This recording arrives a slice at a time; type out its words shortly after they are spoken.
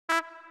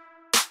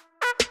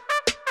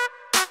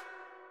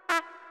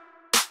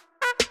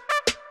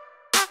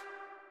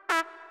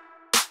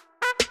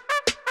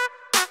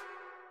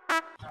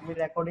আমি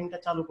রেকর্ডিংটা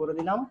চালু করে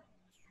দিলাম।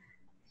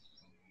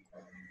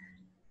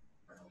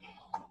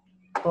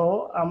 তো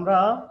আমরা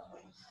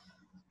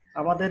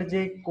আমাদের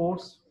যে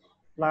কোর্স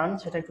প্ল্যান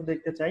সেটা একটু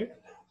দেখতে চাই।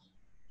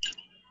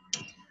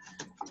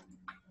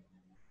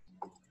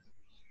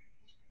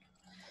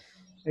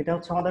 এটা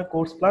হচ্ছে আমাদের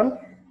কোর্স প্ল্যান।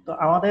 তো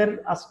আমাদের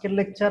আজকের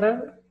লেকচারের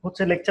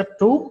হচ্ছে লেকচার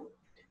 2।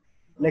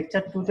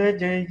 লেকচার 2 তে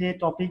যে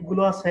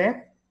টপিকগুলো আছে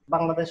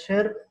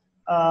বাংলাদেশের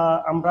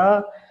আমরা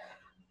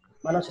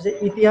মানে হচ্ছে যে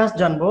ইতিহাস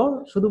জানবো।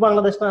 শুধু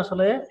বাংলাদেশ না,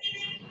 আসলে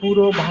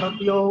পুরো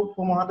ভারতীয়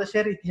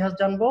উপমহাদেশের ইতিহাস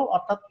জানবো,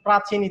 অর্থাৎ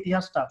প্রাচীন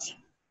ইতিহাসটা।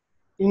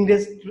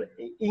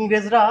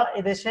 ইংরেজরা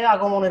এদেশে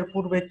আগমনের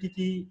পূর্বে কি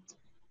কি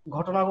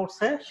ঘটনা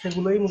ঘটছে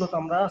সেগুলোই মূলত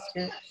আমরা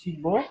আজকে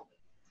শিখবো।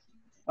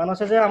 মানে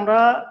হচ্ছে যে আমরা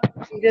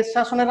ইংরেজ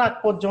শাসনের আগ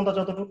পর্যন্ত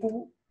যতটুকু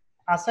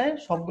আছে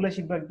সবগুলো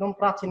শিখবো, একদম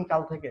প্রাচীন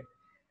কাল থেকে।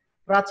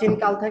 প্রাচীন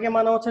কাল থেকে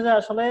মানে হচ্ছে যে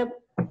আসলে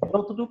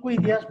যতটুকু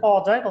ইতিহাস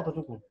পাওয়া যায়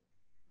ততটুকু।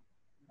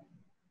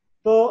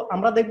 তো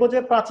আমরা দেখবো যে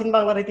প্রাচীন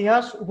বাংলার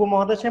ইতিহাস,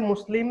 উপমহাদেশে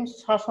মুসলিম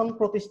শাসন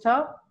প্রতিষ্ঠা,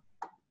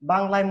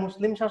 বাংলায়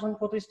মুসলিম শাসন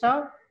প্রতিষ্ঠা,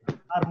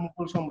 আর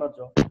মুঘল সাম্রাজ্য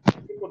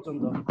এই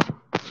পর্যন্ত।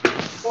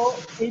 তো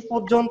এই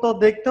পর্যন্ত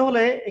দেখতে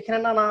হলে এখানে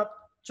নানা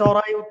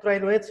চড়াই উতরাই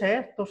রয়েছে,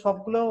 তো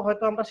সবগুলো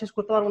হয়তো আমরা শেষ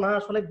করতে পারবো না,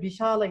 আসলে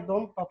বিশাল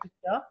একদম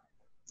টপিকটা।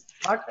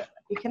 বাট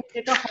এখানে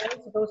যেটা হয়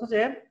সেটা হচ্ছে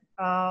যে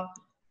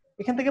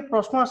এখান থেকে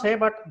প্রশ্ন আসে,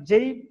 বাট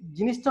যেই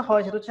জিনিসটা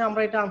হয় সেটা হচ্ছে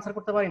আমরা এটা আনসার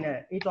করতে পারি না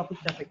এই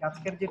টপিকটা থেকে।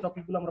 আজকের যে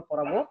টপিকগুলো আমরা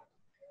পড়াবো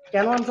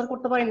কেন আনসার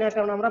করতে পারি না,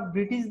 কারণ আমরা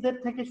ব্রিটিশদের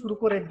থেকে শুরু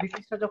করে,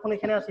 ব্রিটিশরা যখন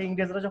এখানে আসে,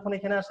 ইংরেজরা যখন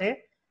এখানে আসে,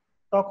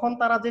 তখন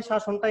তারা যে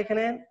শাসনটা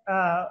এখানে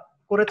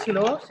করেছিল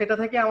সেটা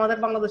থেকে আমাদের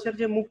বাংলাদেশের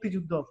যে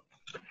মুক্তিযুদ্ধ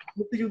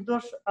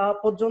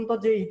পর্যন্ত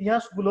যে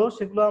ইতিহাসগুলো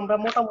সেগুলো আমরা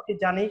মোটামুটি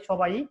জানি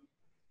সবাই,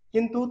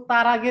 কিন্তু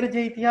তার আগের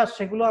যে ইতিহাস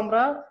সেগুলো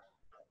আমরা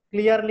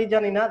ক্লিয়ারলি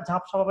জানি না,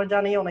 ঝাপসাভাবে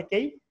জানি।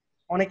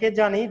 অনেকে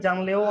জানি,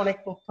 জানলেও অনেক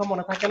তথ্য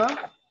মনে থাকে না।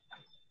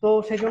 তো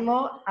সেই জন্য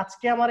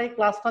আজকে আমার এই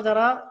ক্লাসটা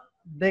যারা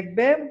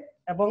দেখবে,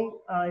 এবং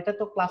এটা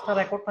তো ক্লাসটা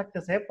রেকর্ড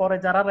থাকতেছে, পরে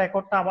যারা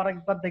রেকর্ডটা আবার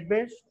একবার দেখবে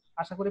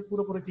আশা করি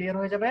পুরোপুরি ক্লিয়ার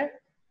হয়ে যাবে,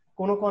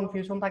 কোনো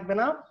কনফিউশন থাকবে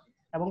না,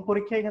 এবং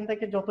পরীক্ষা এখান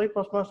থেকে যতই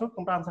প্রশ্ন আসুক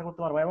তোমরা আনসার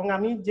করতে পারবে। এবং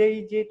আমি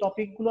যে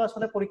টপিকগুলো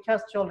আসলে পরীক্ষা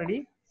আসছে অলরেডি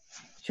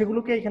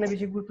সেগুলোকে এখানে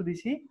বেশি গুরুত্ব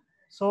দিছি।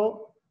 সো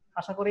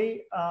আশা করি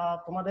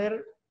তোমাদের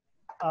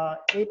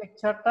এই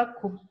লেকচারটা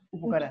খুব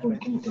উপকারে আসবে।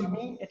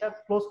 আমি এটা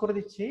ক্লোজ করে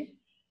দিচ্ছি।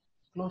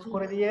 ক্লোজ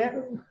করে দিয়ে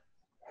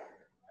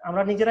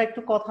আমরা নিজেরা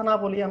একটু কথা না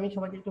বলি, আমি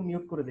সবাইকে একটু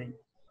মিউট করে দেই।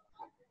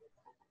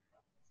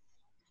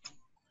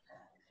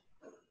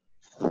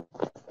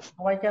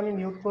 সবাইকে আমি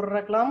মিউট করে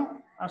রাখলাম।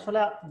 আসলে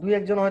দুই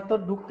একজন হয়তো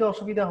ঢুকতে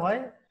অসুবিধা হয়,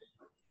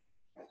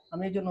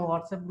 আমি এই জন্য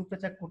হোয়াটসঅ্যাপ গ্রুপে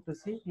চেক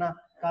করতেছি, না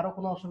কারো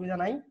কোনো অসুবিধা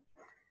নাই।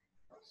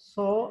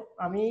 সো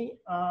আমি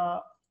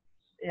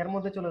এর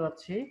মধ্যে চলে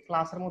যাচ্ছি,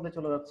 ক্লাসের মধ্যে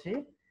চলে যাচ্ছি।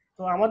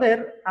 তো আমাদের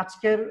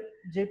আজকের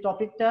যে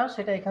টপিকটা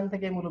সেটা এখান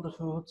থেকে মূলত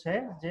শুরু হচ্ছে,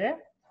 যে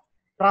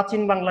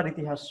প্রাচীন বাংলার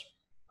ইতিহাস।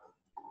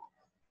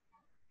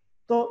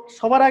 তো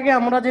সবার আগে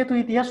আমরা যেহেতু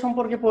ইতিহাস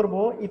সম্পর্কে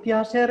পড়বো,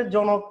 ইতিহাসের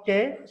জনককে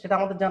সেটা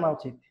আমাদের জানা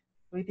উচিত।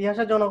 তো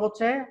ইতিহাসের জনক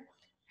হচ্ছে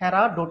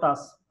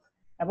হেরাডোটাস,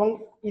 এবং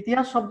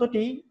ইতিহাস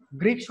শব্দটি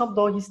গ্রিক শব্দ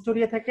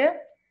হিস্টোরিয়া থেকে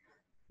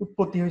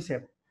উৎপত্তি হয়েছে।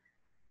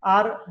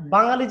 আর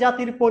বাঙালি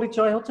জাতির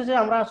পরিচয় হচ্ছে যে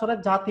আমরা আসলে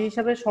জাতি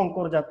হিসেবে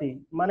সংকর জাতি,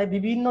 মানে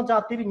বিভিন্ন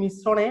জাতির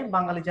মিশ্রণে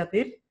বাঙালি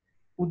জাতির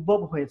উদ্ভব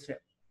হয়েছে।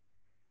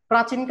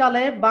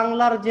 প্রাচীনকালে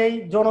বাংলার যেই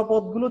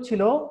জনপদগুলো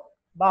ছিল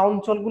বা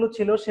অঞ্চলগুলো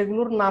ছিল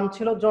সেগুলোর নাম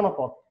ছিল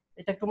জনপদ।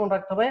 এটা একটু মনে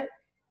রাখতে হবে।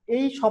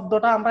 এই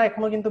শব্দটা আমরা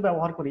এখনো কিন্তু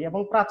ব্যবহার করি, এবং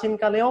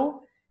প্রাচীনকালেও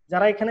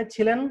যারা এখানে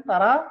ছিলেন,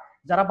 তারা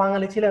যারা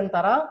বাঙালি ছিলেন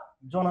তারা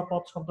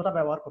জনপদ শব্দটা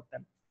ব্যবহার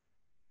করতেন।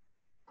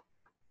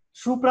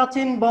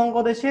 সুপ্রাচীন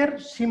বঙ্গদেশের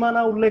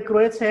সীমানা উল্লেখ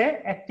রয়েছে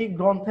একটি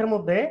গ্রন্থের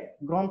মধ্যে।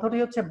 গ্রন্থটি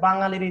হচ্ছে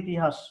বাঙালির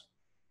ইতিহাস।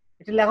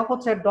 এটি লেখক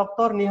হচ্ছে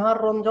ডক্টর নিহার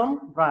রঞ্জন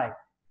রায়।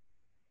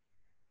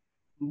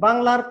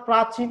 বাংলার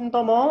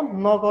প্রাচীনতম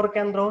নগর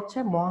কেন্দ্র হচ্ছে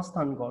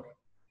মহাস্থানগড়।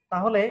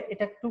 তাহলে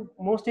এটা একটু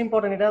মোস্ট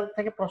ইম্পর্টেন্ট, এটা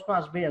থেকে প্রশ্ন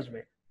আসবেই আসবে।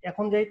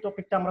 এখন যে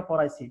টপিকটা আমরা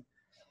পড়াইছি,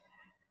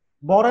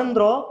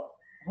 বরেন্দ্র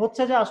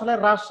হচ্ছে যে আসলে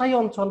রাজশাহী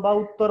অঞ্চল বা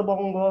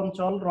উত্তরবঙ্গ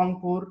অঞ্চল,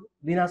 রংপুর,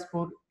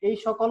 দিনাজপুর, এই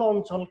সকল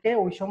অঞ্চলকে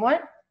ওই সময়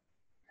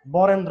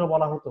বরেন্দ্র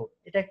বলা হতো।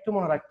 এটা একটু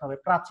মনে রাখতে হবে।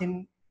 প্রাচীন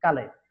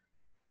কালে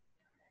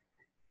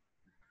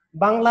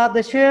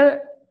বাংলাদেশে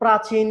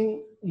প্রাচীন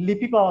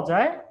লিপি পাওয়া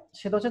যায়,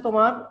 সেটা হচ্ছে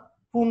তোমার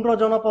 15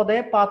 জনপদে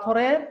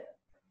পাথরের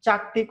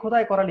চাকতি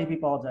খোদাই করা লিপি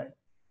পাওয়া যায়।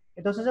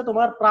 এটা হচ্ছে যে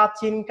তোমার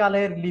প্রাচীন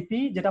কালের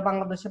লিপি, যেটা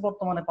বাংলাদেশে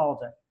বর্তমানে পাওয়া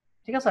যায়।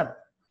 ঠিক আছে।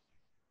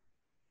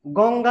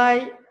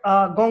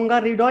 গঙ্গা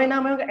হৃদয়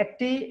নামে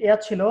একটি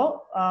ছিল,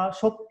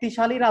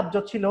 শক্তিশালী রাজ্য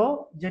ছিল,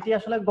 যেটি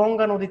আসলে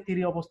গঙ্গা নদীর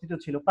তীরে অবস্থিত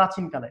ছিল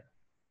প্রাচীনকালে।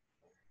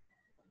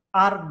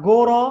 আর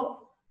গৌড়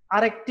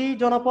আরেকটি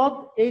জনপদ,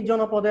 এই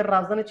জনপদের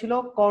রাজধানী ছিল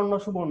কর্ণ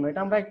সুবর্ণ।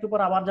 এটা আমরা একটু পর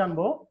আবার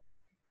জানবো,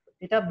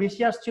 এটা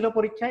বেশি আসছিল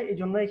পরীক্ষায়, এই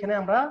জন্য এখানে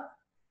আমরা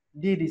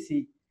দিয়ে দিছি।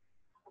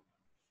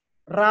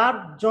 রাঢ়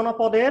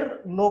জনপদের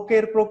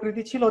লোকের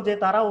প্রকৃতি ছিল যে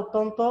তারা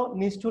অত্যন্ত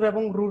নিষ্ঠুর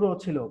এবং রূঢ়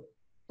ছিল।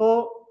 তো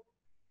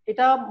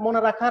এটা মনে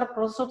রাখার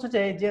প্রসেস হচ্ছে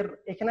যে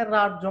এখানে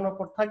রাঢ়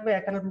জনপদ থাকবে,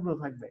 এখানে রূঢ়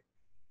থাকবে।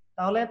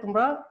 তাহলে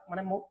তোমরা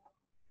মানে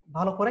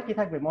ভালো করে কি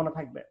থাকবে, মনে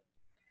থাকবে।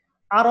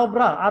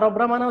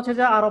 আরবরা মানে হচ্ছে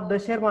যে আরব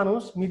দেশের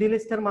মানুষ, মিডল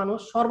ইস্টের মানুষ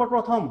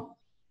সর্বপ্রথম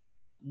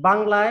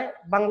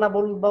বাংলা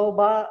বলবো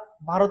বা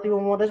ভারতীয়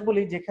উপমহাদেশ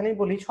বলি, যেখানেই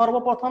বলি,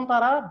 সর্বপ্রথম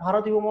তারা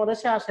ভারতীয়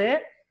উপমহাদেশে আসে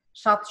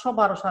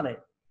 712 সালে।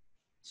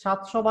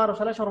 712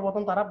 সালে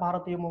সর্বপ্রথম তারা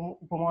ভারতীয়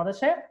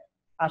উপমহাদেশে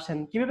আসেন।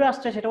 কিভাবে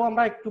আসছে সেটাও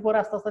আমরা একটু পরে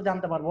আস্তে আস্তে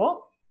জানতে পারবো।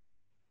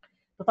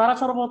 তো তারা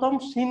সর্বপ্রথম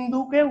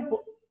সিন্ধুকে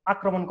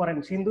আক্রমণ করেন।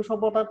 সিন্ধু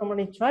সভ্যতা তোমরা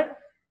নিশ্চয়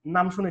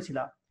নাম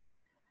শুনেছিলা।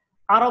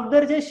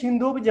 আরবদের যে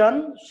সিন্ধু অভিযান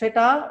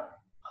সেটা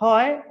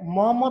হয়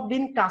মোহাম্মদ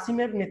বিন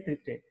কাসিমের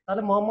নেতৃত্বে।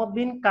 তাহলে মোহাম্মদ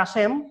বিন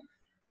কাসেম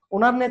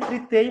ওনার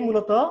নেতৃত্বেই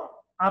মূলত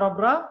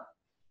আরবরা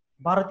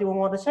ভারতীয়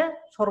উপমহাদেশে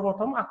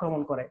সর্বপ্রথম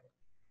আক্রমণ করে।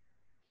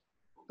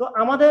 তো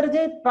আমাদের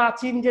যে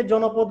প্রাচীন যে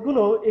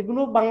জনপদগুলো,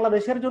 এগুলো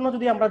বাংলাদেশের জন্য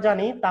যদি আমরা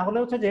জানি, তাহলে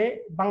হচ্ছে যে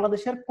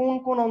বাংলাদেশের কোন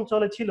কোন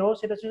অঞ্চলে ছিল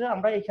সেটা হচ্ছে যে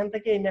আমরা এখান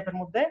থেকে এই ম্যাপের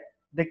মধ্যে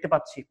দেখতে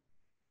পাচ্ছি।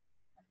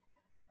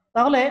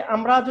 তাহলে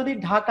আমরা যদি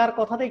ঢাকার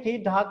কথা দেখি,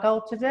 ঢাকা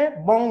হচ্ছে যে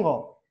বঙ্গ।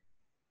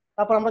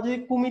 তারপর আমরা যদি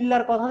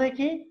কুমিল্লার কথা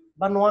দেখি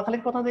বা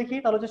নোয়াখালীর কথা দেখি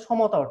তাহলে হচ্ছে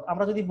সমতট।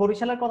 আমরা যদি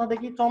বরিশালের কথা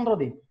দেখি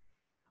চন্দ্রদ্বীপ।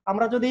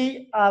 আমরা যদি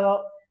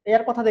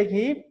এর কথা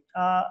দেখি,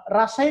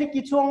 রাজশাহীর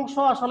কিছু অংশ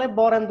আসলে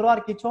বরেন্দ্র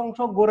আর কিছু অংশ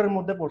গোড়ের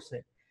মধ্যে পড়ছে।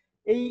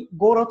 এই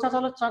গোড় হচ্ছে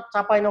আসলে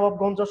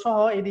চাঁপাইনবাবগঞ্জ সহ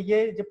এদিকে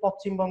যে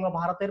পশ্চিমবঙ্গ,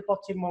 ভারতের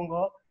পশ্চিমবঙ্গ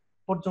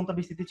পর্যন্ত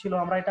বিস্তৃতি ছিল।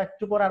 আমরা এটা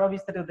একটু পরে আরো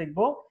বিস্তারিত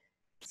দেখবো।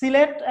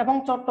 সিলেট এবং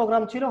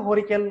চট্টগ্রাম ছিল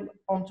হরিকেল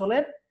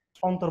অঞ্চলের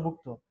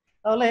অন্তর্ভুক্ত।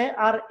 তাহলে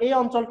আর এই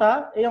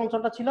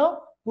অঞ্চলটা ছিল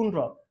পুন্ড্র।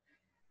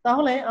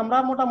 তাহলে আমরা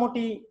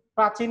মোটামুটি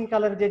প্রাচীন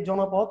কালের যে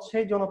জনপদ,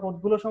 সেই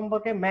জনপদগুলো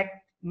সম্পর্কে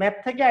ম্যাপ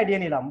থেকে আইডিয়া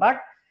নিলাম। বাট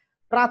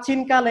প্রাচীন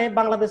কালে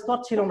বাংলাদেশ তো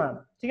আর ছিল না,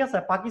 ঠিক আছে,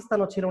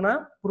 পাকিস্তানও ছিল না,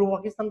 পূর্ব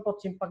পাকিস্তান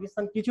পশ্চিম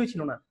পাকিস্তান কিছুই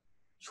ছিল না,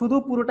 শুধু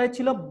পুরোটাই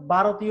ছিল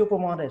ভারতীয়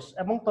উপমহাদেশ।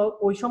 এবং তো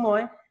ওই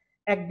সময়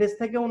এক দেশ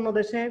থেকে অন্য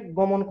দেশে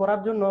গমন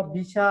করার জন্য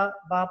ভিসা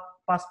বা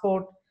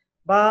পাসপোর্ট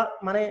বা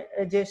মানে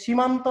যে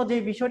সীমান্ত যে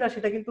বিষয়টা,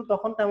 সেটা কিন্তু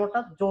তখন তেমনটা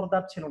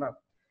জোরদার ছিল না।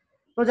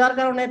 তো যার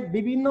কারণে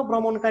বিভিন্ন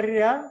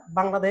ভ্রমণকারীরা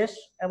বাংলাদেশ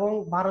এবং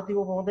ভারতীয়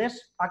উপমহাদেশ,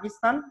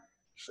 পাকিস্তান,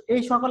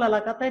 এই সকল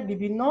এলাকাতে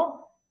বিভিন্ন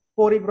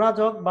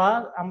পরিব্রাজক বা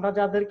আমরা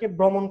যাদেরকে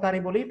ভ্রমণকারী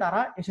বলি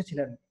তারা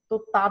এসেছিলেন। তো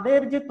তাদের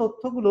যে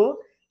তথ্যগুলো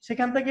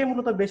সেখান থেকে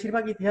মূলত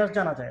বেশিরভাগ ইতিহাস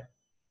জানা যায়।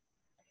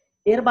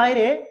 এর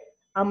বাইরে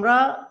আমরা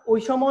ওই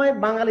সময়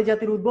বাঙালি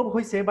জাতির উদ্ভব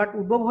হয়েছে, বাট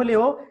উদ্ভব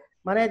হলেও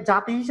মানে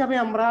জাতি হিসাবে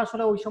আমরা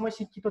আসলে ওই সময়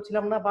শিক্ষিত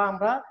ছিলাম না বা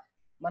আমরা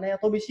মানে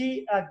এত বেশি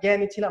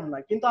জ্ঞানী ছিলাম না।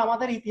 কিন্তু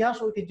আমাদের ইতিহাস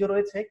ঐতিহ্য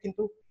রয়েছে।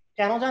 কিন্তু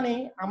কেন জানি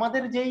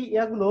আমাদের যেই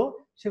ইয়াগুলো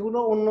সেগুলো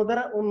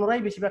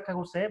অন্যরাই বেশি ব্যাখ্যা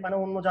করছে, মানে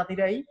অন্য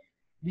জাতিরাই,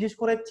 বিশেষ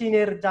করে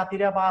চীনের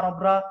জাতিরা বা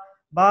আরবরা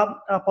বা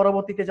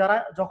পরবর্তীতে যারা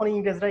যখন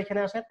ইংরেজরা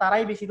এখানে আসে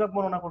তারাই বেশিরভাগ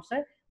বর্ণনা করছে।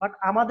 বাট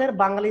আমাদের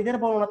বাঙালিদের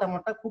বর্ণনা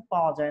তেমনটা খুব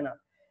পাওয়া যায় না।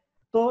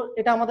 তো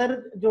এটা আমাদের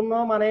জন্য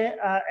মানে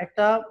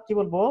একটা কি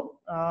বলবো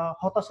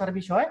হতাশার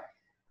বিষয়।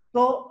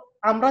 তো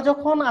আমরা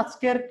যখন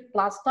আজকের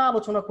ক্লাসটা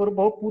আলোচনা করব,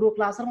 পুরো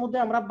ক্লাসের মধ্যে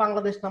আমরা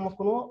বাংলাদেশ নামক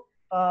কোনো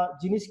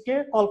জিনিসকে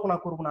কল্পনা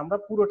করব না, আমরা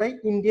পুরোটাই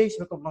ইন্ডিয়া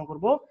হিসেবে কল্পনা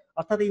করব।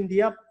 অর্থাৎ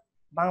ইন্ডিয়া,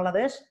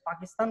 বাংলাদেশ,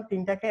 পাকিস্তান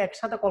তিনটাকে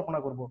একসাথে কল্পনা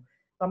করব।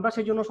 তো আমরা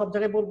সেই জন্য সব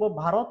জায়গায় বলবো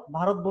ভারত।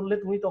 ভারত বললে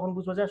তুমি তখন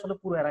বুঝবো যে আসলে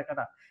পুরো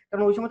এলাকাটা,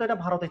 কারণ ওই সময় তো এটা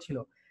ভারতে ছিল।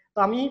 তো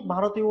আমি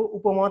ভারতীয়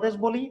উপমহাদেশ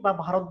বলি বা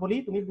ভারত বলি,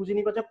 তুমি বুঝে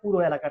নিবা যে পুরো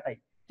এলাকাটাই,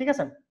 ঠিক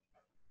আছে।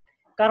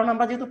 কারণ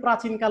আমরা যেহেতু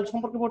প্রাচীন কাল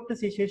সম্পর্কে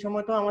পড়তেছি, সেই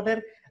সময় তো আমাদের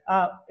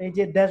এই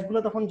যে দেশগুলো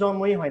তখন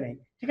জন্মই হয় নাই,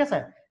 ঠিক আছে।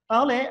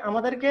 তাহলে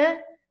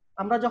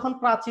আমরা যখন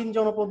প্রাচীন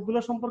জনপদগুলো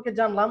সম্পর্কে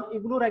জানলাম,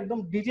 এগুলোর একদম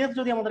ডিটেলস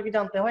যদি আমাদেরকে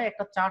জানতে হয়,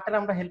 একটা চার্টের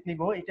আমরা হেল্প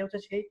নিব। এটা হচ্ছে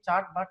সেই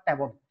চার্ট বা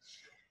টেবল।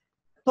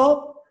 তো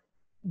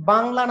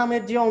বাংলা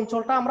নামের যে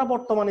অঞ্চলটা আমরা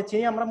বর্তমানে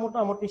চিনি, আমরা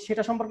মোটামুটি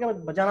সেটা সম্পর্কে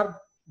জানার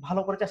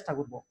ভালো করে চেষ্টা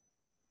করব।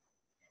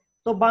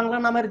 তো বাংলা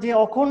নামের যে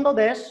অখণ্ড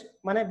দেশ,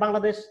 মানে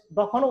বাংলাদেশ,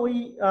 তখন ওই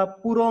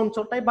পুরো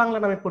অঞ্চলটাই বাংলা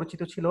নামে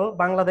পরিচিত ছিল।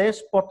 বাংলাদেশ,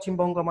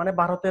 পশ্চিমবঙ্গ মানে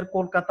ভারতের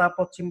কলকাতা,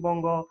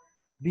 পশ্চিমবঙ্গ,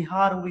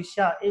 বিহার,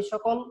 উড়িষ্যা, এই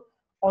সকল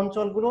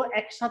অঞ্চলগুলো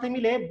একসাথে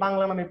মিলে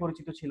বাংলা নামে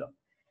পরিচিত ছিল।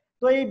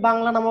 তো এই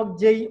বাংলা নামক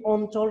যেই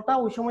অঞ্চলটা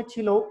ওই সময়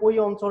ছিল, ওই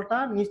অঞ্চলটা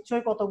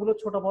নিশ্চয়ই কতগুলো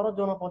ছোট বড়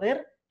জনপদের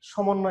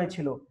সমন্বয়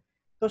ছিল।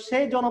 তো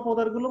সেই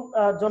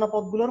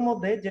জনপদগুলোর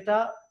মধ্যে যেটা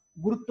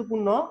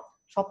গুরুত্বপূর্ণ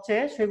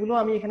সবচেয়ে, সেগুলো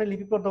আমি এখানে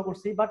লিপিবদ্ধ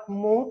করছি। বাট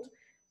মোট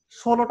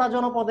 16টা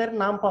জনপদের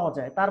নাম পাওয়া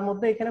যায়, তার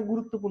মধ্যে এখানে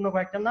গুরুত্বপূর্ণ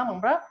কয়েকটা নাম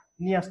আমরা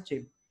নিয়ে আসছি।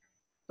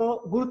 তো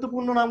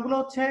গুরুত্বপূর্ণ নামগুলো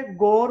হচ্ছে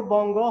গৌড়,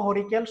 বঙ্গ,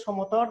 হরিকেল,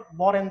 সমতট,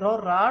 বরেন্দ্র,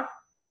 রাঢ়,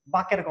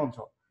 বাকেরগঞ্জ।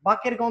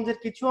 বাকেরগঞ্জের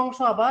কিছু অংশ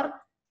আবার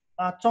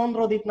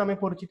চন্দ্রদ্বীপ নামে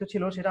পরিচিত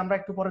ছিল, সেটা আমরা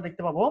একটু পরে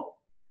দেখতে পাবো।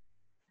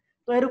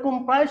 তো এরকম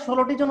প্রায়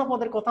 16টি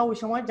জনপদের কথা ওই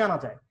সময় জানা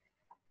যায়।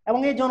 এবং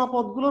এই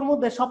জনপদগুলোর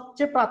মধ্যে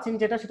সবচেয়ে প্রাচীন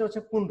যেটা, সেটা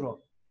হচ্ছে পুন্ড্র।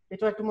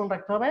 এটা একটু মনে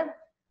রাখতে হবে।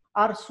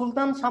 আর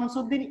সুলতান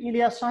শামসুদ্দিন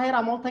ইলিয়াস শাহের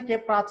আমল থেকে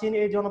প্রাচীন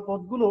এই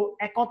জনপদগুলো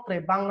একত্রে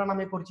বাংলা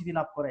নামে পরিচিতি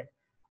লাভ করে।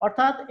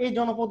 অর্থাৎ এই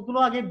জনপদগুলো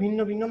আগে ভিন্ন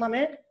ভিন্ন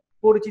নামে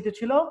পরিচিত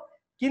ছিল,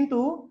 কিন্তু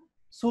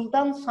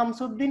সুলতান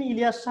শামসুদ্দিন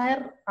ইলিয়াস শাহের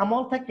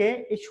আমল থেকে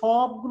এই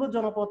সবগুলো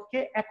জনপদকে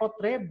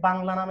একত্রে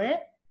বাংলা নামে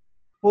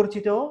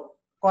পরিচিত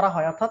করা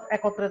হয়। অর্থাৎ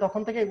একত্রে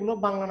তখন থেকে এগুলো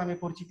বাংলা নামে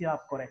পরিচিতি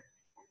লাভ করে।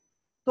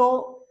 তো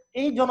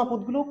এই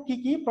জনপদগুলো কি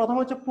কি? প্রথম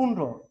হচ্ছে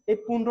পুন্ড্র। এই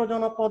পুন্ড্র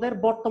জনপদের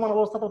বর্তমান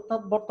অবস্থা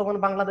অর্থাৎ বর্তমান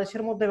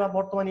বাংলাদেশের মধ্যে বা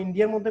বর্তমান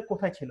ইন্ডিয়ার মধ্যে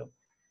কোথায় ছিল?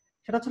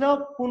 সেটা ছিল,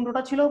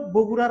 পুন্ড্রটা ছিল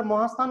বগুড়ার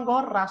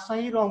মহাস্থানগড়,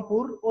 রাজশাহী,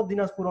 রংপুর ও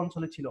দিনাজপুর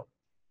অঞ্চলে ছিল।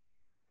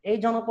 এই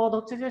জনপদ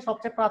হচ্ছে যে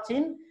সবচেয়ে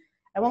প্রাচীন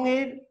এবং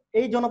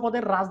এই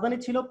জনপদের রাজধানী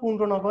ছিল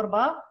পুন্ড্রনগর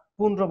বা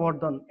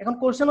পুন্ড্রবর্ধন। এখন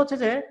কোশ্চেন হচ্ছে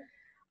যে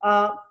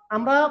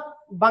আমরা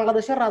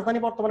বাংলাদেশের রাজধানী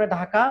বর্তমানে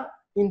ঢাকা,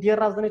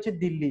 ইন্ডিয়ার রাজধানী হচ্ছে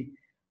দিল্লি।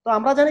 তো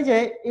আমরা জানি যে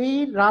এই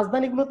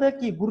রাজধানীগুলোতে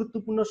কি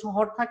গুরুত্বপূর্ণ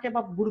শহর থাকে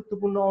বা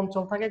গুরুত্বপূর্ণ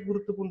অঞ্চল থাকে,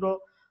 গুরুত্বপূর্ণ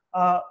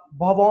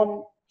ভবন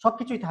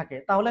সবকিছুই থাকে।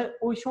 তাহলে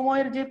ওই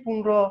সময়ের যে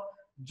পুন্ড্র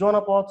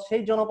জনপদ,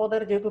 সেই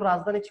জনপদের যেহেতু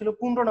রাজধানী ছিল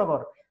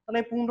পুন্ড্রনগর, তাহলে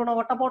এই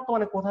পুন্ড্রনগরটা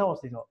বর্তমানে কোথায়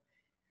অবস্থিত?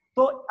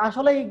 তো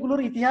আসলে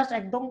এইগুলোর ইতিহাস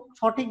একদম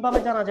সঠিকভাবে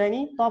জানা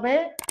যায়নি, তবে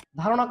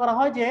ধারণা করা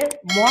হয় যে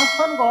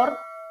মহাস্থানগড়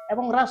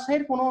এবং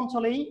রাজশাহীর কোন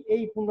অঞ্চলেই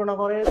এই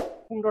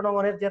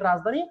পুন্ড্রনগরের যে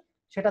রাজধানী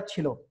সেটা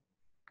ছিল।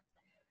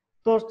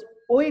 তো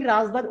ওই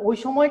রাজধানী, ওই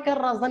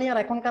সময়কার রাজধানী আর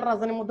এখনকার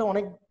রাজধানীর মধ্যে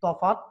অনেক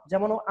তফাৎ।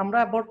 যেমন আমরা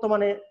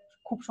বর্তমানে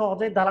খুব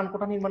সহজে দালান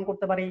কোঠা নির্মাণ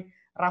করতে পারি,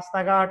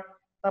 রাস্তাঘাট,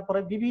 তারপরে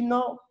বিভিন্ন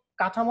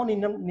কাঠামো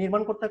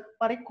নির্মাণ করতে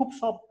পারি খুব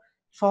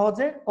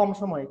সহজে কম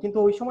সময়ে, কিন্তু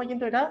ওই সময়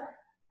কিন্তু এটা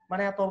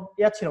মানে এত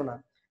ছিল না,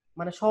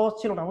 মানে সহজ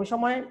ছিল না। ওই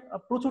সময়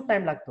প্রচুর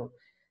টাইম লাগতো।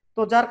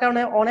 তো যার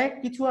কারণে অনেক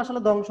কিছু আসলে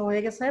ধ্বংস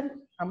হয়ে গেছে,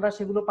 আমরা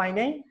সেগুলো পাই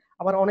নাই।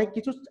 আবার অনেক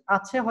কিছু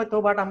আছে হয়তো,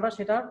 বাট আমরা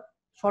সেটার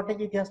সঠিক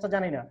ইতিহাসটা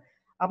জানি না।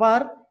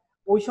 আবার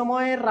ওই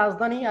সময়ের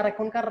রাজধানী আর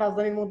এখনকার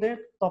রাজধানীর মধ্যে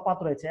তফাৎ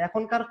রয়েছে।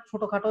 এখনকার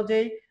ছোটখাটো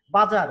যেই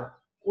বাজার,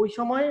 ওই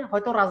সময়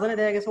হয়তো রাজধানী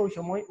দেখা গেছে ওই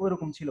সময়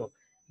ওইরকম ছিল,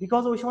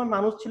 বিকজ ওই সময়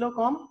মানুষ ছিল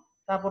কম।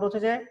 তারপর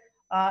হচ্ছে যে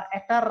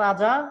একটা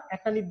রাজা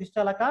একটা নির্দিষ্ট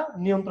এলাকা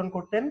নিয়ন্ত্রণ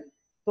করতেন।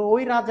 তো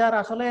ওই রাজার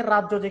আসলে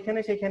রাজ্য যেখানে,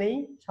 সেখানেই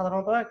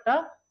সাধারণত একটা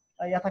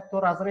থাকতো,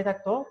 রাজধানী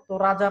থাকতো। তো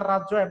রাজার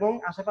রাজ্য এবং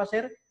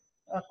আশেপাশের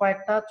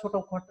কয়েকটা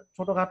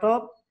ছোটখাটো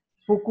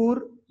পুকুর,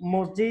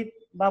 মসজিদ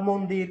বা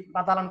মন্দির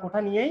বা দালান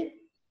কোঠা নিয়েই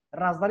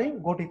রাজধানী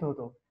গঠিত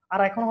হতো। আর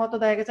এখন হয়তো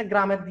দেখা গেছে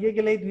গ্রামের দিয়ে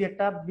গেলেই দুই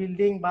একটা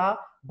বিল্ডিং বা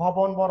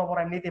ভবন বড় বড়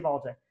এমনিতে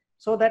পাওয়া যায়।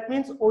 সো দ্যাট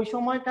মিনস ওই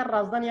সময়কার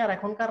রাজধানী আর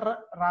এখনকার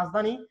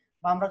রাজধানী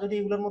বা আমরা যদি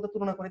এগুলোর মধ্যে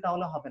তুলনা করি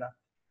তাহলে হবে না।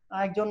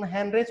 একজন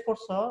হ্যান্ড রেজ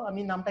করছো,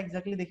 আমি নামটা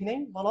এক্স্যাক্টলি দেখি নাই,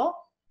 বলো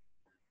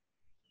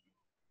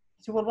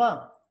কিছু বলবা?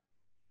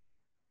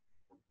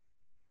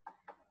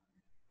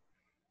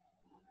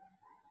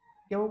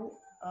 কেউ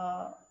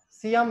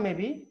সিয়াম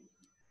মেবি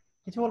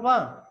কিছু বলবা?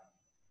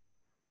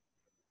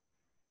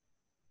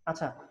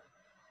 আচ্ছা,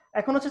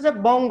 এখন হচ্ছে যে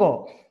বঙ্গ।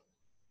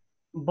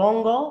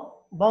 বঙ্গ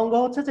বঙ্গ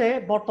হচ্ছে যে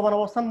বর্তমান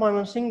অবস্থান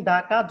ময়মনসিংহ,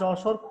 ঢাকা,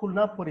 যশোর,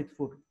 খুলনা,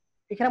 ফরিদপুর।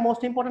 এখানে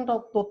মোস্ট ইম্পর্টেন্ট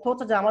তথ্য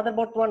হচ্ছে যে আমাদের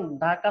বর্তমান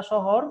ঢাকা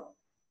শহর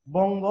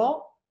বঙ্গ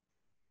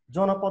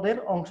জনপদের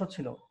অংশ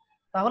ছিল।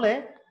 তাহলে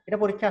এটা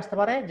পরীক্ষা আসতে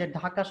পারে যে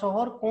ঢাকা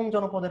শহর কোন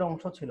জনপদের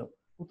অংশ ছিল?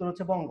 উত্তর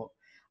হচ্ছে বঙ্গ।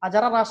 আর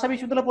যারা রাজশাহী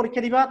বিশ্ববিদ্যালয়ে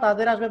পরীক্ষা দিবা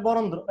তাদের আসবে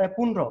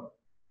পুন্ড্র।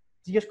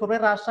 জিজ্ঞেস করবে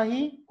রাজশাহী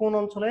কোন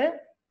অঞ্চলে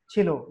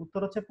ছিল?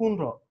 উত্তর হচ্ছে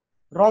পুন্ড্র।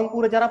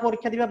 রংপুরে যারা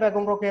পরীক্ষা দিবা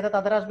বেগম রোকেয়াতে,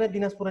 তাদের আসবে।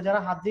 দিনাজপুরে যারা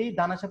হাজি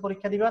দানাসে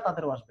পরীক্ষা দিবা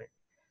তাদেরও আসবে।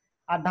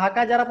 আর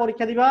ঢাকায় যারা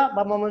পরীক্ষা দিবা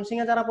বা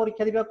ময়মনসিংহে যারা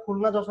পরীক্ষা দিবা,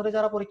 খুলনা, যশোরে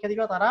যারা পরীক্ষা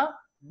দিবা, তারা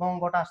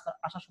বঙ্গটা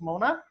আসার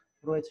সম্ভাবনা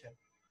রয়েছে।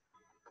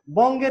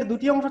 বঙ্গের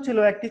দুটি অংশ ছিল,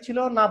 একটি ছিল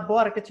নাব্য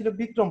আর একটি ছিল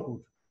বিক্রমপুর।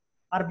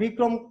 আর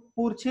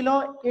বিক্রমপুর ছিল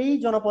এই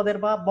জনপদের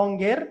বা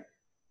বঙ্গের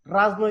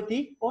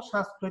রাজনৈতিক ও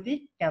সাংস্কৃতিক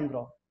কেন্দ্র,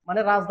 মানে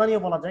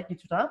রাজধানীও বলা যায়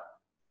কিছুটা।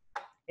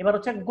 এবার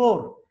হচ্ছে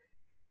গৌড়।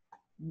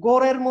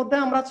 গৌড়ের মধ্যে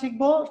আমরা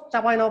শিখবো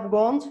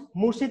চাঁপাইনবাবগঞ্জ,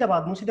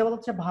 মুর্শিদাবাদ। মুর্শিদাবাদ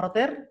হচ্ছে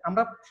ভারতের,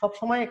 আমরা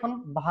সবসময় এখন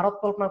ভারত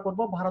কল্পনা করব,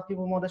 ভারতীয়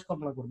উপমহাদেশ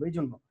কল্পনা করবো, এই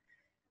জন্য।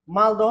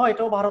 মালদহ,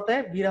 এটাও ভারতে।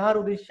 বিহার,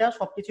 উড়িষ্যা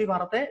সবকিছুই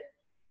ভারতে।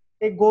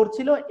 এই গৌড়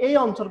ছিল এই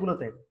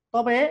অঞ্চলগুলোতে।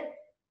 তবে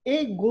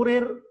এই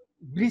গৌড়ের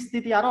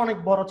বিস্তৃতি আরো অনেক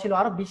বড় ছিল,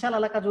 আরো বিশাল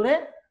এলাকা জুড়ে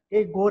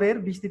এই গৌড়ের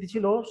বিস্তৃতি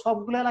ছিল।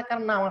 সবগুলো এলাকার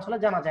নাম আসলে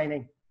জানা যায়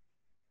নাই।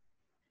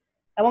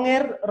 এবং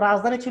এর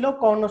রাজধানী ছিল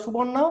কর্ণ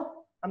সুবর্ণ,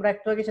 আমরা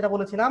একটু আগে সেটা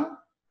বলেছিলাম।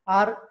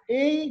 আর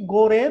এই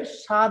গৌড়ের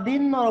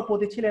স্বাধীন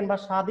নরপতি ছিলেন বা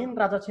স্বাধীন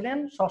রাজা ছিলেন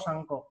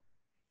শশাঙ্ক।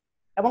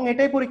 এবং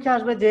এটাই পরীক্ষা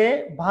আসবে যে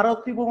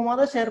ভারতীয়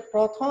উপমহাদেশের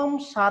প্রথম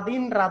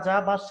স্বাধীন রাজা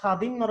বা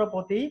স্বাধীন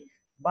নরপতি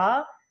বা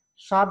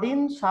স্বাধীন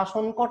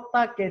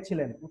শাসনকর্তা কে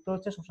ছিলেন? উত্তর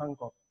হচ্ছে শশাঙ্ক।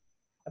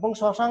 এবং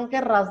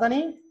শশাঙ্কের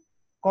রাজধানী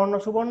কর্ণ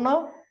সুবর্ণ।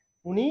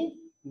 উনি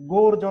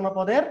গৌড়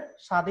জনপদের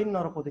স্বাধীন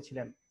নরপতি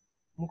ছিলেন,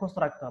 মুখস্থ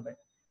রাখতে হবে।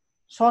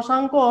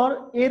 শশাঙ্কর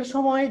এর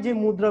সময় যে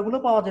মুদ্রাগুলো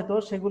পাওয়া যেত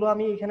সেগুলো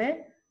আমি এখানে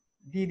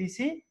দিয়ে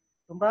দিছি,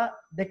 তোমরা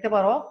দেখতে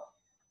পারো।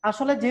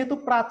 আসলে যেহেতু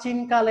প্রাচীন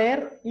কালের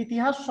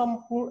ইতিহাস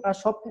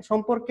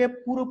সম্পর্কে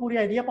পুরোপুরি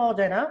আইডিয়া পাওয়া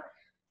যায় না,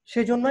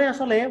 সেজন্যই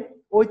আসলে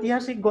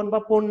ঐতিহাসিকগণ বা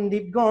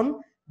পণ্ডিতগণ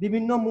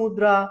বিভিন্ন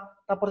মুদ্রা,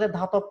 তারপরে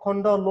ধাতব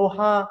খণ্ড,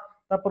 লোহা,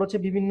 তারপর হচ্ছে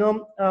বিভিন্ন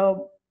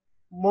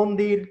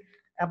মন্দির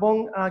এবং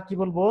কি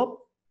বলবো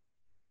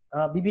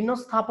বিভিন্ন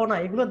স্থাপনা,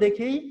 এগুলো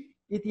দেখেই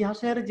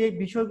ইতিহাসের যে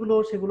বিষয়গুলো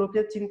সেগুলোকে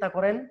চিন্তা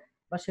করেন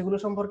বা সেগুলো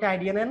সম্পর্কে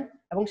আইডিয়া নেন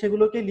এবং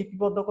সেগুলোকে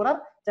লিপিবদ্ধ করার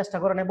চেষ্টা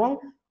করেন। এবং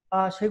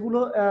সেগুলো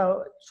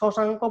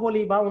শশাঙ্ক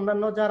বলি বা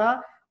অন্যান্য যারা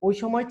ওই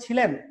সময়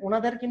ছিলেন,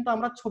 ওনাদের কিন্তু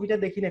আমরা ছবিটা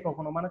দেখি নাই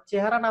কখনো, মানে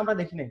চেহারা না আমরা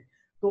দেখি নাই।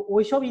 তো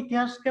ওইসব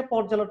ইতিহাসকে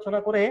পর্যালোচনা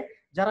করে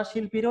যারা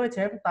শিল্পী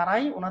রয়েছেন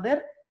তারাই ওনাদের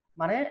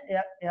মানে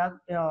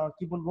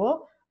কি বলবো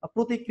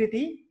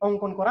প্রতিকৃতি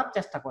অঙ্কন করার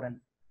চেষ্টা করেন।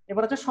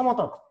 এবার হচ্ছে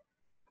সমতট।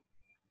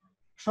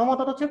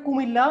 সমতট হচ্ছে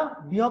কুমিল্লা,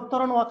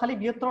 বৃহত্তর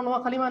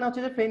নোয়াখালী মানে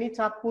হচ্ছে যে ফেনী,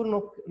 চাঁদপুর,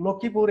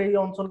 লক্ষ্মীপুর এই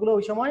অঞ্চলগুলো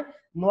ওই সময়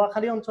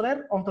নোয়াখালী অঞ্চলের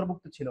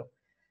অন্তর্ভুক্ত ছিল।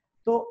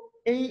 তো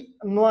এই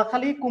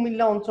নোয়াখালী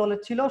কুমিল্লা অঞ্চলের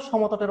ছিল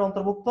সমতটের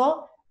অন্তর্ভুক্ত।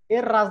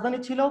 এর রাজধানী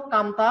ছিল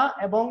কামতা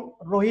এবং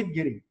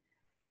রোহিতগিরি।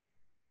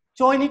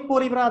 চৈনিক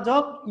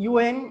পরিব্রাজক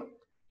ইউএন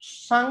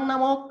সাং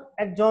নামক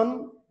একজন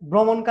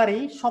ভ্রমণকারী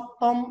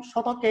 7ম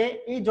শতকে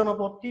এই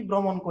জনপদটি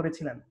ভ্রমণ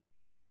করেছিলেন।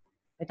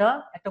 এটা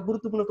একটা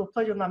গুরুত্বপূর্ণ তথ্য,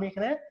 এই জন্য আমি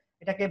এখানে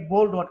এটাকে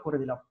বোল্ড ওয়ার্ড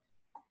করে দিলাম।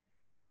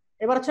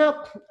 এবার হচ্ছে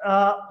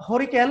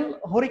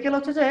হরিকেল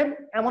হচ্ছে যে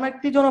এমন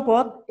একটি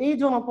জনপদ, এই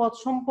জনপদ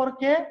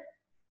সম্পর্কে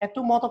একটু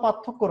মত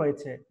পার্থক্য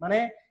রয়েছে। মানে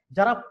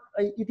যারা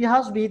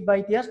ইতিহাসবিদ বা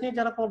ইতিহাস নিয়ে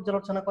যারা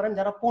পর্যালোচনা করেন,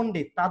 যারা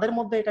পণ্ডিত, তাদের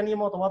মধ্যে এটা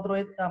নিয়ে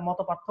মত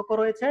পার্থক্য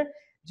রয়েছে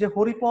যে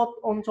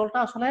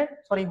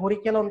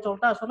হরিকেল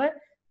অঞ্চলটা আসলে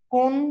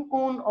কোন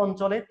কোন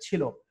অঞ্চলে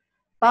ছিল।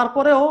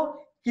 তারপরেও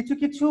কিছু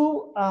কিছু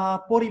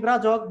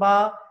পরিব্রাজক বা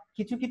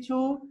কিছু কিছু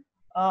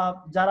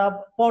যারা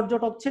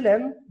পর্যটক ছিলেন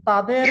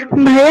তাদের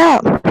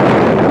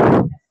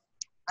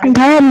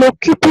ভাইয়া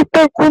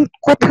লক্ষ্মীপুরটা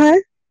কোথায়?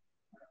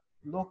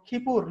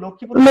 লক্ষ্মীপুর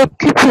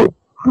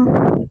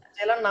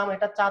জেলার নাম,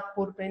 এটা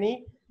চাঁদপুর, ফেনী,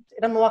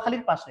 এটা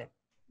নোয়াখালীর পাশে।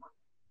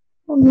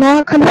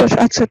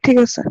 আচ্ছা ঠিক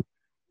আছে।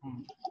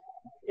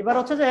 এবার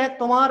হচ্ছে যে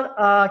তোমার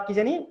কি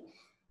জানি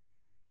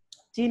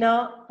চীনা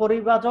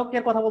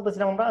পরিব্রাজকের কথা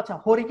বলতেছিলাম আমরা, আচ্ছা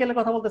হরিকেলের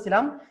কথা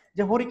বলতেছিলাম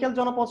যে হরিকেল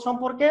জনপদ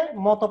সম্পর্কে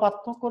মত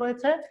পার্থক্য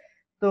রয়েছে।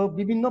 তো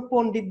বিভিন্ন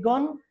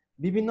পণ্ডিতগণ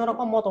বিভিন্ন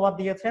রকম মতবাদ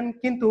দিয়েছেন,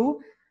 কিন্তু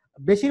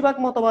বেশিরভাগ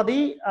মতবাদী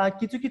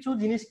কিছু কিছু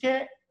জিনিসকে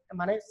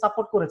মানে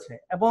সাপোর্ট করেছে।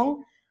 এবং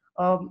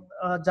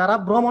যারা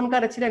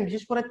ভ্রমণকারী ছিলেন,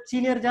 বিশেষ করে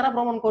চীনের যারা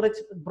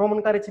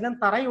ভ্রমণকারী ছিলেন,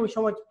 তারাই ওই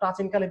সময়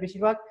প্রাচীনকালে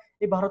বেশিরভাগ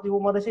এই ভারতীয়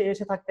উপমহাদেশে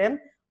এসে থাকতেন।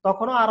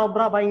 তখনও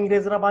আরবরা বা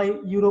ইংরেজরা বা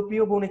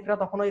ইউরোপীয় বণিকরা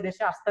তখনও এই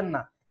দেশে আসতেন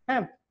না।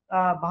 হ্যাঁ,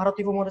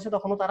 ভারতীয় উপমহাদেশে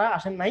তখনও তারা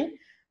আসেন নাই।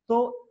 তো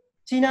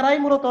চীনারাই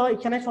মূলত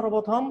এখানে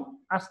সর্বপ্রথম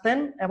আসতেন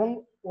এবং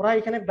ওরা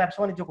এখানে ব্যবসা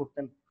বাণিজ্য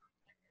করতেন।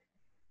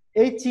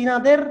 এই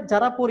চীনাদের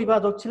যারা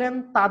পরিব্রাজক ছিলেন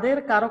তাদের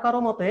কারো কারো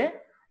মতে,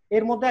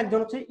 এর মধ্যে একজন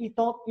হচ্ছে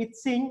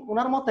ইতসিং,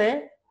 ওনার মতে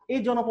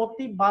এই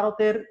জনপদটি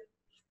ভারতের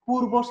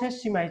পূর্ব শেষ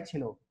সীমায়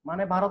ছিল।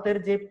 মানে ভারতের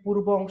যে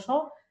পূর্ব অংশ,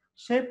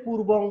 সে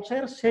পূর্ব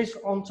অংশের শেষ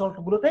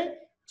অঞ্চলগুলোতে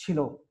ছিল।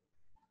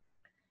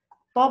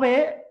 তবে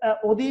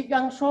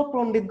অধিকাংশ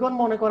পণ্ডিতগণ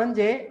মনে করেন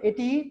যে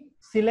এটি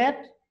সিলেট,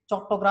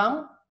 চট্টগ্রাম,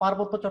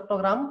 পার্বত্য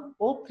চট্টগ্রাম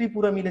ও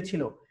ত্রিপুরা মিলে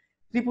ছিল।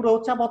 ত্রিপুরা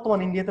হচ্ছে বর্তমান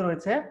ইন্ডিয়াতে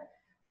রয়েছে।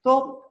 তো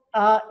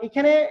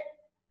এখানে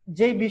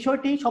যে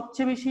বিষয়টি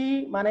সবচেয়ে বেশি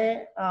মানে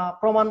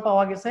প্রমাণ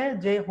পাওয়া গেছে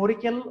যে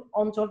হরিকেল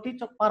অঞ্চলটি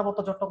পার্বত্য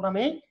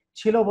চট্টগ্রামে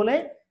ছিল বলে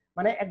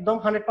মানে একদম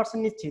 100%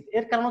 নিশ্চিত।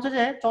 এর কারণ হচ্ছে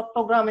যে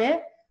চট্টগ্রামে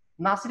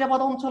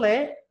নাসিরাবাদ অঞ্চলে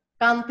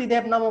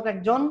কান্তিদেব নামক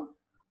একজন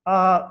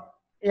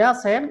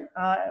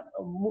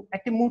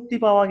একটি মূর্তি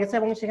পাওয়া গেছে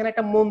এবং সেখানে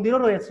একটা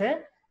মন্দিরও রয়েছে।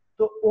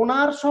 তো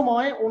ওনার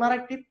সময় ওনার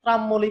একটি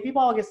তাম্রলিপি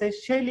পাওয়া গেছে,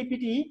 সেই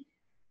লিপিটি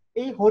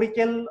এই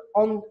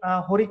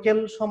হরিকেল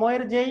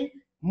সময়ের যেই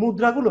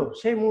মুদ্রাগুলো,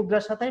 সেই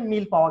মুদ্রার সাথে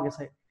মিল পাওয়া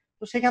গেছে।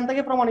 তো সেখান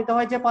থেকে প্রমাণিত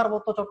হয় যে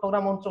পার্বত্য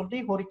চট্টগ্রাম অঞ্চলটি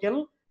হরিকেল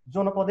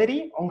জনপদেরই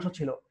অংশ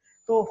ছিল।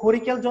 তো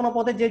হরিকেল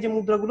জনপদে যে যে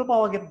মুদ্রাগুলো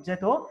পাওয়া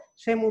যেত,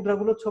 সেই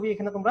মুদ্রাগুলোর ছবি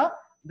এখানে তোমরা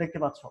দেখতে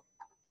পাচ্ছ।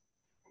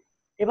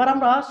 এবার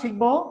আমরা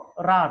শিখবো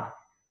রাঢ়।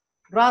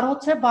 রাঢ়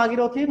হচ্ছে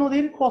ভাগীরথী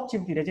নদীর পশ্চিম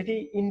তীরে, যেটি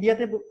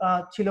ইন্ডিয়াতে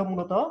ছিল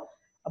মূলত,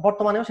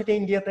 বর্তমানেও সেটি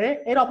ইন্ডিয়াতে।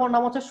 এর অপর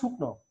নাম হচ্ছে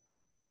শুকনো।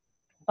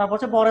 তারপর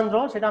হচ্ছে বরেন্দ্র,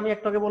 সেটা আমি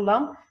একটু আগে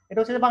বললাম, এটা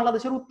হচ্ছে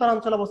বাংলাদেশের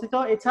উত্তরাঞ্চলে অবস্থিত।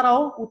 এছাড়াও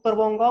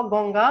উত্তরবঙ্গ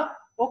গঙ্গা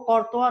ও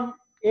করতোয়া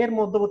এর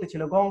মধ্যবর্তী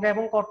ছিল। গঙ্গা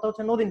এবং করতোয়া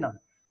হচ্ছে নদীর নাম।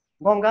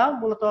 গঙ্গা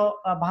মূলত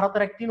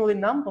ভারতের একটি নদীর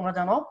নাম, তোমরা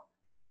জানো।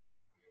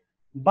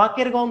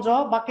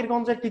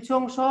 বাকেরগঞ্জের কিছু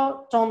অংশ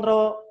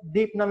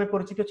চন্দ্রদ্বীপ নামে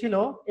পরিচিত ছিল।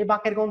 এই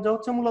বাকেরগঞ্জ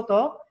হচ্ছে মূলত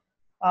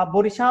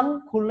বরিশাল,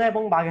 খুলনা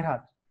এবং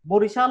বাগেরহাট।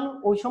 বরিশাল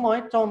ওই সময়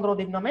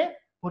চন্দ্রদ্বীপ নামে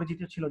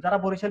পরিচিত ছিল। যারা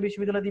বরিশাল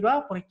বিশ্ববিদ্যালয়ে দিবা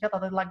পরীক্ষা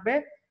তাদের লাগবে,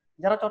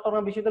 যারা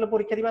চট্টগ্রাম বিশ্ববিদ্যালয়ে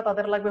পরীক্ষা দিবা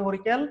তাদের লাগবে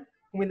হরিকেল,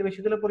 কুমিল্লা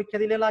বিশ্ববিদ্যালয়ে পরীক্ষা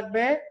দিলে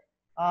লাগবে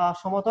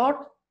সমতট।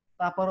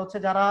 তারপর হচ্ছে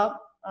যারা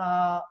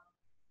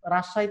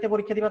রাজশাহীতে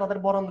পরীক্ষা দিবা তাদের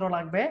বরেন্দ্র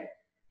লাগবে।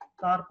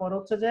 তারপর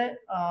হচ্ছে যে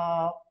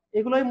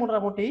এগুলোই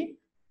মোটামুটি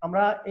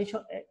আমরা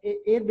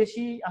এর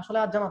বেশি আসলে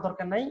আর জানার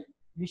দরকার নাই।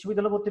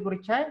 বিশ্ববিদ্যালয় ভর্তি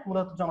পরীক্ষায়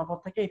মূলত জনপদ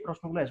থেকে এই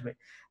প্রশ্নগুলো আসবে।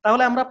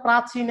 তাহলে আমরা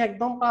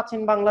একদম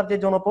প্রাচীন বাংলার যে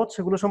জনপদ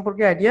সেগুলো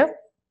সম্পর্কে আইডিয়া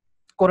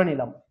করে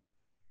নিলাম।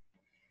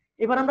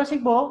 এবার আমরা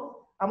শিখবো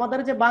আমাদের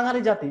যে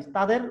বাঙালি জাতি,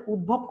 তাদের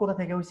উদ্ভব কোথা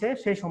থেকে হয়েছে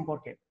সেই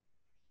সম্পর্কে।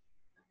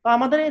 তো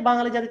আমাদের এই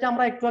বাঙালি জাতিটা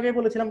আমরা একটু আগে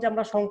বলেছিলাম যে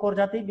আমরা সংকর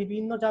জাতি,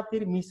 বিভিন্ন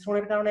জাতির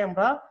মিশ্রণের কারণে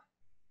আমরা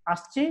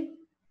আসছি।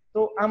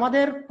 তো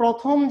আমাদের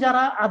প্রথম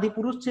যারা আদি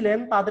পুরুষ ছিলেন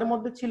তাদের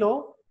মধ্যে ছিল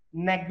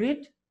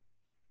নেগ্রিট,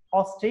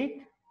 অস্ট্রিক,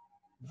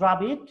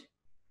 দ্রাবিড,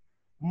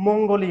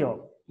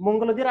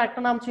 মঙ্গোলীয়দের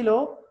একটা নাম ছিল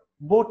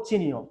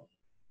বোটচিনীয়।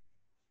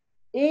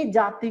 এই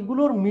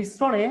জাতিগুলোর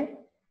মিশ্রণে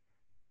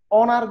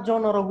অনার্য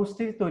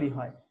নরগোষ্ঠী তৈরি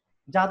হয়।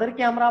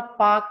 যাদেরকে আমরা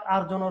পাক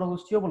আর্য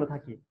নরগোষ্ঠীও বলে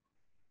থাকি।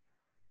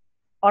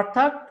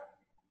 অর্থাৎ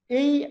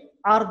এই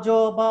আর্য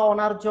বা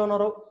অনার্য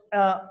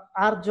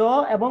আর্য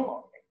এবং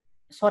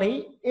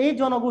এই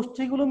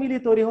জনগোষ্ঠীগুলো মিলে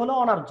তৈরি হলো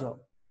অনার্য।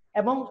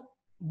 এবং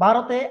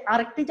ভারতে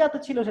আরেকটি জাতি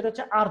ছিল, সেটা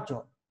হচ্ছে আর্য।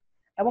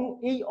 এবং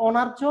এই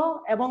অনার্য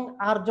এবং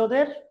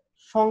আর্যদের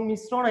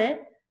সংমিশ্রণে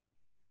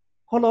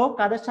হলো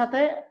কাদের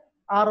সাথে?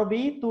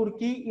 আরবি,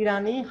 তুর্কি,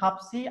 ইরানি,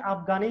 হাবসি,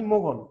 আফগানি,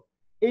 মোগল,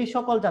 এই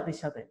সকল জাতির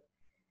সাথে।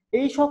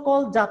 এই সকল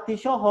জাতি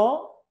সহ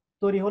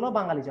তৈরি হলো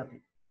বাঙালি জাতি।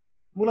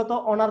 মূলত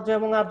অনার্য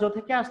এবং আর্য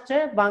থেকে আসছে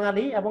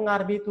বাঙালি, এবং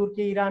আরবি,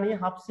 তুর্কি, ইরানি,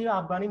 হাবসি,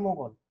 আফগানি,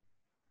 মোগল।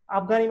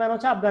 আফগানি মানে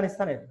হচ্ছে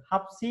আফগানিস্তানের,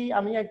 হাবসি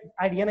আমি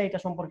আইডিয়া নেই এটা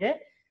সম্পর্কে।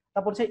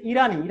 তারপর হচ্ছে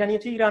ইরানি, ইরানি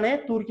হচ্ছে ইরানে,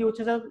 তুর্কি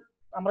হচ্ছে যে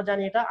আমরা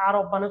জানি এটা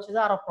আরব মানে হচ্ছে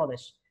যে আরব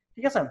প্রদেশ,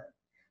 ঠিক আছে।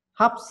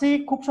 হাবসি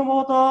খুব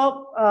সম্ভবত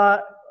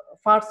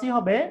ফার্সি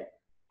হবে,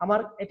 আমার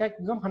এটা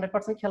একদম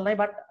 100% খেয়াল নাই,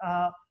 বাট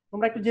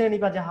তোমরা একটু জেনে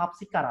নিবা যে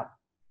হাবসি কারা।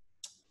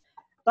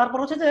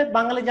 তারপর হচ্ছে যে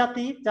বাঙালি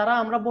জাতি, যারা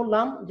আমরা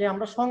বললাম যে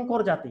আমরা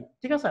সংকর জাতি,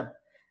 ঠিক আছে।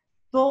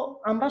 তো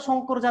আমরা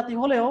সংকর জাতি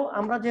হলেও,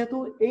 আমরা যেহেতু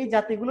এই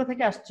জাতিগুলো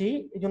থেকে আসছি,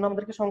 এই জন্য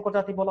আমাদেরকে সংকর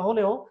জাতি বলা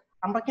হলেও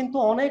আমরা কিন্তু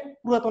অনেক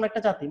পুরাতন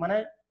একটা জাতি। মানে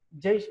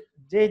যে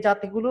যে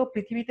জাতিগুলো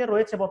পৃথিবীতে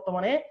রয়েছে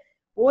বর্তমানে,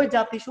 ওই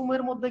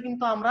জাতিসমূহের মধ্যে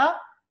কিন্তু আমরা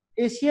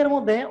এশিয়ার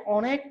মধ্যে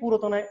অনেক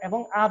পুরাতন এবং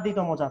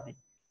আদিতম জাতি।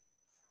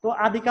 তো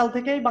আদিকাল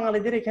থেকেই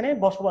বাঙালিদের এখানে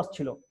বসবাস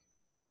ছিল।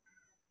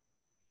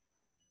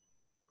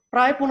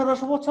 প্রায়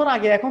 1500 বছর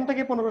আগে, এখন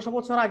থেকে 1500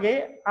 বছর আগে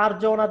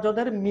আর্য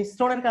অনার্যদের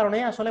মিশ্রণের কারণে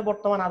আসলে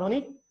বর্তমান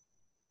আধুনিক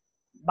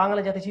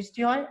বাঙালি জাতি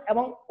সৃষ্টি হয়,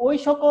 এবং ওই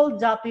সকল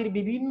জাতির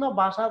বিভিন্ন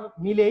ভাষার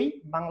মিলেই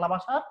বাংলা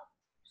ভাষার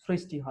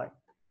সৃষ্টি হয়।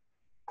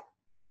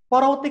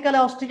 পরবর্তীকালে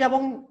অস্ট্রিক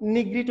এবং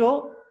নিগ্রিটো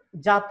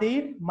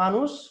জাতির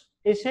মানুষ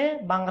এসে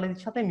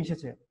বাঙালিদের সাথে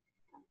মিশেছে।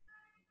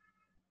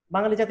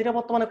 বাঙালি জাতিরা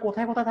বর্তমানে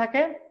কোথায় কোথায়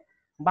থাকে?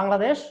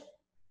 বাংলাদেশ,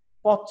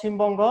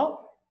 পশ্চিমবঙ্গ,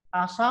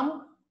 আসাম,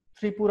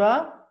 ত্রিপুরা,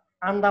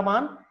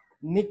 আন্দামান,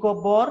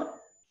 নিকোবর,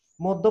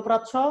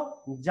 মধ্যপ্রাচ্য,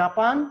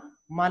 জাপান,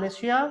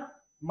 মালয়েশিয়া,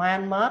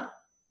 মায়ানমার,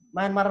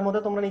 মায়ানমারের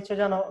মধ্যে তোমরা নিশ্চয়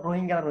জানো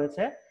রোহিঙ্গারা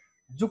রয়েছে,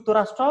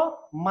 যুক্তরাষ্ট্র,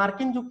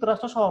 মার্কিন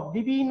যুক্তরাষ্ট্র সহ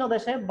বিভিন্ন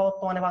দেশে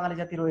বর্তমানে বাঙালি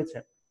জাতি রয়েছে।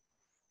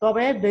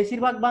 তবে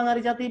বেশিরভাগ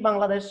বাঙালি জাতি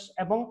বাংলাদেশ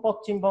এবং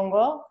পশ্চিমবঙ্গ,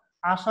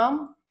 আসাম,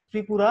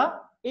 ত্রিপুরা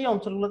এই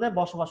অঞ্চলগুলোতে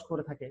বসবাস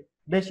করে থাকে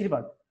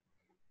বেশিরভাগ।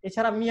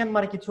 এছাড়া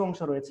মিয়ানমারে কিছু অংশ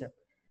রয়েছে।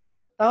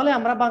 তাহলে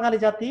আমরা বাঙালি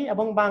জাতি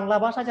এবং বাংলা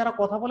ভাষা যারা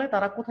কথা বলে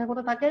তারা কোথায়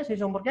কোথায় থাকে সেই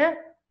সম্পর্কে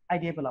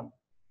আইডিয়া পেলাম।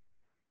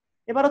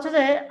 এবার হচ্ছে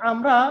যে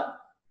আমরা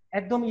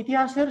একদম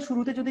ইতিহাসের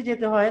শুরুতে যদি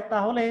যেতে হয়,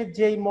 তাহলে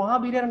যেই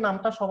মহাবীরের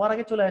নামটা সবার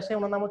আগে চলে আসে,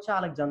 ওনার নাম হচ্ছে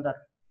আলেকজান্ডার।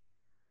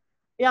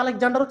 এই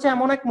আলেকজান্ডার হচ্ছে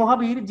এমন এক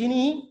মহাবীর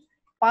যিনি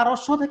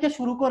পারস্য থেকে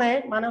শুরু করে,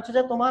 মানে হচ্ছে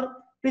যে তোমার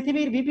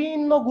পৃথিবীর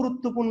বিভিন্ন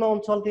গুরুত্বপূর্ণ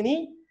অঞ্চল তিনি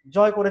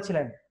জয়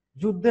করেছিলেন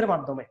যুদ্ধের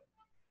মাধ্যমে।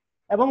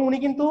 এবং উনি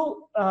কিন্তু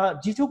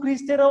যিশু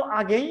খ্রিস্টেরও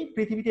আগেই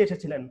পৃথিবীতে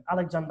এসেছিলেন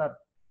আলেকজান্ডার,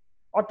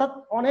 অর্থাৎ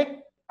অনেক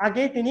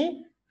আগেই তিনি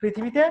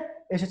পৃথিবীতে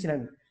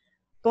এসেছিলেন।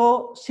 তো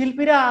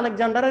শিল্পীরা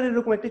আলেকজান্ডারের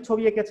এরকম একটি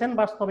ছবি এঁকেছেন,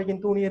 বাস্তবে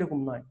কিন্তু উনি এরকম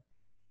নয়।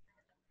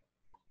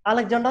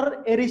 আলেকজান্ডার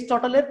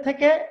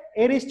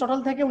এরিস্টটল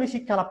থেকে উনি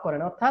শিক্ষা লাভ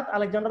করেন, অর্থাৎ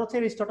আলেকজান্ডার হচ্ছে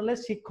এরিস্টটলের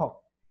শিক্ষক।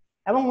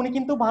 এবং উনি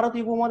কিন্তু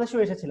ভারতীয়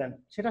উপমহাদেশেও এসেছিলেন,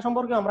 সেটা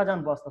সম্পর্কে আমরা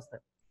জানবো আস্তে আস্তে।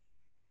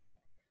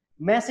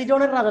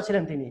 ম্যাসিডনের রাজা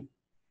ছিলেন তিনি।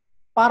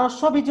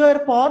 পারস্য বিজয়ের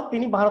পর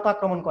তিনি ভারত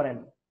আক্রমণ করেন।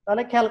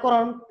 তাহলে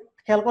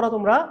খেয়াল করো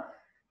তোমরা,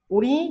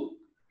 উনি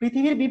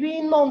পৃথিবীর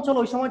বিভিন্ন অঞ্চল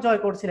ওই সময়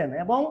জয় করছিলেন,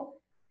 এবং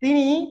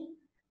তিনি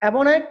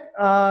এমন এক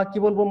কি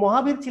বলবো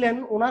মহাবীর ছিলেন।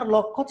 ওনার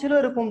লক্ষ্য ছিল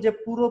এরকম যে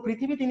পুরো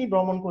পৃথিবী তিনি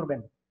ভ্রমণ করবেন।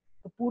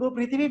 পুরো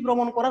পৃথিবী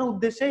ভ্রমণ করার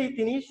উদ্দেশ্যেই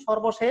তিনি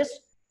সর্বশেষ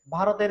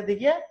ভারতের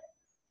দিকে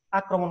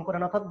আক্রমণ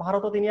করেন, অর্থাৎ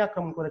ভারতও তিনি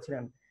আক্রমণ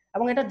করেছিলেন।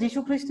 এবং এটা যীশু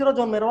খ্রিস্টেরও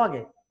জন্মেরও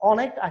আগে,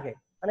 অনেক আগে,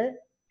 মানে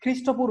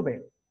খ্রিস্টপূর্বে।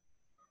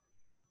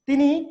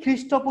 তিনি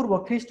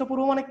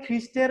খ্রিস্টপূর্ব মানে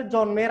খ্রিস্টের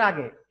জন্মের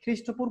আগে,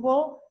 খ্রিস্টপূর্ব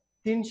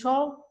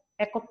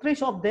 331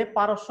 অব্দে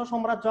পারস্য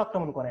সাম্রাজ্য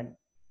আক্রমণ করেন।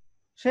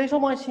 সেই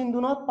সময় সিন্ধু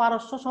নদ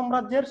পারস্য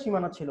সাম্রাজ্যের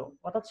সীমানা ছিল,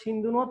 অর্থাৎ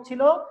সিন্ধু নদ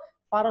ছিল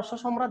পারস্য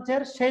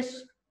সাম্রাজ্যের শেষ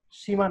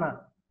সীমানা।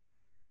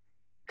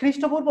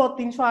 খ্রিস্টপূর্ব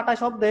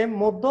 328 অব্দে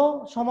মধ্য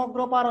সমগ্র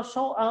পারস্য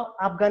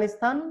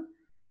আফগানিস্তান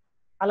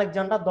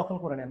আলেকজান্ডার দখল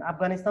করে নেন,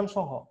 আফগানিস্তান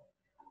সহ।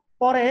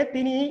 পরে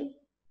তিনি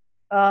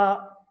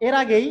এর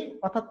আগেই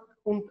অর্থাৎ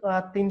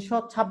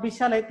 326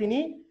 সালে তিনি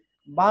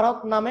ভারত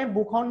নামে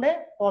ভূখণ্ডে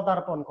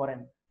পদার্পণ করেন।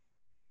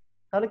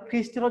 তাহলে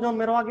খ্রিস্টের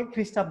জন্মেরও আগে,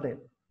 খ্রিস্টাব্দে।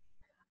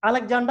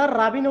 আলেকজান্ডার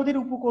রাবি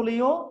নদীর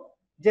উপকূলীয়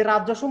যে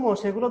রাজ্যসমূহ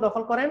সেগুলো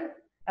দখল করেন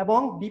এবং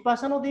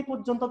বিপাশা নদী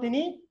পর্যন্ত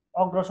তিনি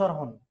অগ্রসর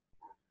হন।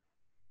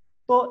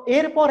 তো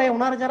এরপরে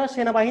ওনার যারা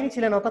সেনাবাহিনী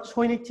ছিলেন অর্থাৎ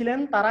সৈনিক ছিলেন,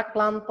 তারা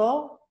ক্লান্ত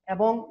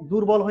এবং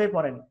দুর্বল হয়ে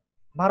পড়েন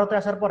ভারতে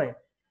আসার পরে।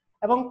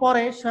 এবং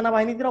পরে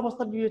সেনাবাহিনীদের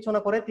অবস্থা বিবেচনা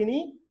করে তিনি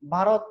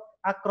ভারত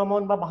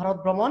আক্রমণ বা ভারত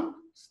ভ্রমণ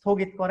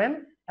স্থগিত করেন,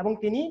 এবং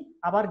তিনি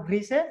আবার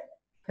গ্রিসে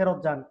ফেরত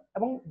যান।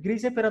 এবং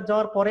গ্রিসে ফেরত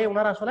যাওয়ার পরে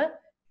ওনার আসলে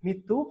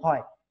মৃত্যু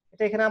হয়,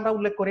 এটা এখানে আমরা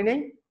উল্লেখ করি নেই।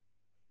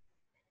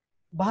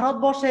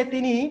 ভারতবর্ষে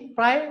তিনি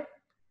প্রায়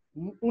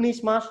 19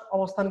 মাস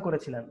অবস্থান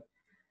করেছিলেন।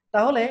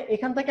 তাহলে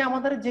এখান থেকে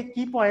আমাদের যে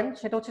কি পয়েন্ট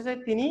সেটা হচ্ছে যে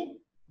তিনি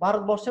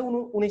ভারতবর্ষে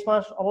 19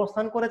 মাস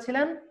অবস্থান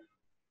করেছিলেন।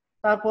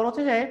 তারপর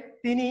হচ্ছে যে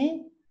তিনি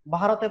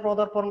ভারতে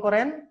পদার্পণ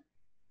করেন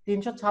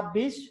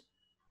 326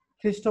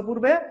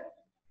 খ্রিস্টপূর্বে।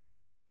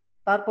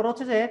 তারপর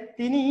হচ্ছে যে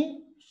তিনি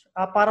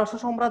পারস্য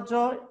সাম্রাজ্য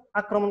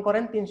আক্রমণ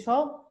করেন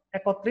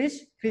 331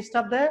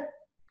 খ্রিস্টাব্দে।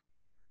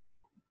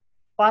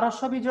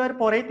 পারস্য বিজয়ের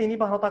পরে তিনি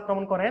ভারত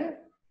আক্রমণ করেন।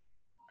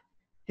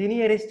 তিনি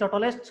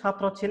এরিস্টটলের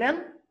ছাত্র ছিলেন,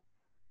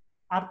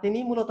 আর তিনি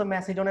মূলত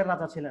ম্যাসিডনের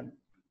রাজা ছিলেন।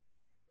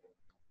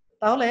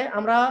 তাহলে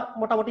আমরা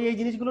মোটামুটি এই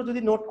জিনিসগুলো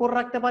যদি নোট করে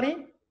রাখতে পারি,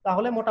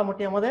 তাহলে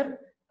মোটামুটি আমাদের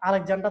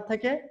আলেকজান্ডার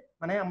থেকে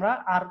মানে আমরা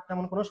আর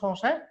তেমন কোনো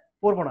সমস্যায়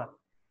পড়বো না।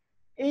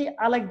 এই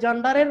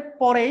আলেকজান্ডারের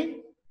পরেই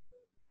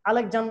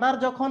আলেকজান্ডার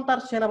যখন তার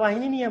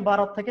সেনাবাহিনী নিয়ে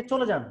ভারত থেকে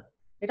চলে যান,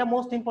 এটা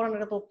মোস্ট ইম্পর্টেন্ট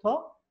একটা তথ্য,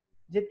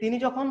 যে তিনি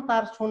যখন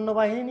তার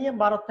সৈন্যবাহিনী নিয়ে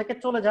ভারত থেকে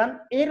চলে যান,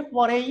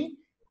 এরপরেই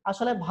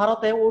আসলে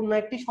ভারতে অন্য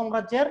একটি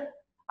সাম্রাজ্যের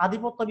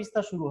আধিপত্য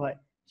বিস্তার শুরু হয়,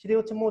 সেটি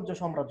হচ্ছে মৌর্য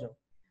সাম্রাজ্য।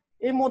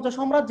 এই মৌর্য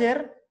সাম্রাজ্যের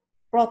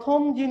প্রথম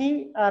যিনি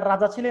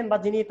রাজা ছিলেন বা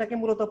যিনি এটাকে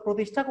মূলত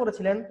প্রতিষ্ঠা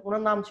করেছিলেন,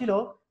 ওনার নাম ছিল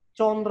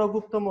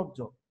চন্দ্রগুপ্ত মৌর্য।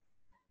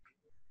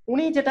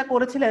 উনি যেটা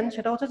করেছিলেন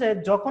সেটা হচ্ছে যে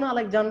যখন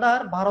আলেকজান্ডার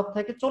ভারত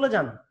থেকে চলে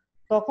যান,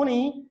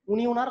 তখনই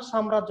উনি ওনার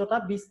সাম্রাজ্যটা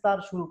বিস্তার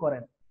শুরু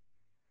করেন,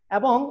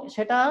 এবং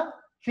সেটা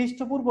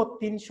খ্রিস্টপূর্ব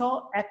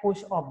 321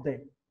 অব্দে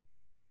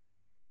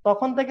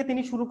তখন থেকে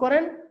তিনি শুরু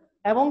করেন,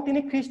 এবং তিনি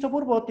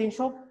খ্রিস্টপূর্ব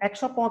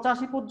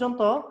 185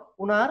 পর্যন্ত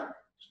ওনার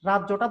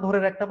রাজ্যটা ধরে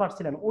রাখতে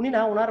পারছিলেন। উনি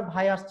না, ওনার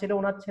ভাই আসছিল,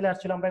 ওনার ছেলে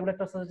আসছিল, আমরা এগুলো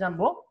একটা সাথে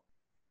জানবো।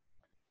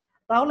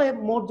 তাহলে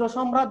মৌর্য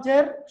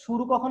সাম্রাজ্যের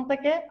শুরু কখন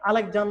থেকে?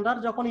 আলেকজান্ডার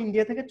যখন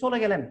ইন্ডিয়া থেকে চলে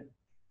গেলেন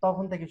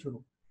তখন থেকে শুরু।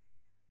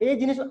 এই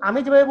জিনিস আমি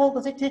যেভাবে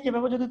বলতেছি ঠিক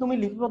এভাবে যদি তুমি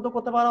লিপিবদ্ধ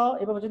করতে পারো,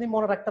 এভাবে যদি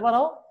মনে রাখতে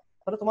পারো,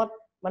 তাহলে তোমার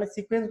মানে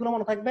সিকোয়েন্স গুলো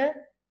মনে থাকবে,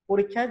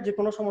 পরীক্ষায় যে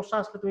কোনো সমস্যা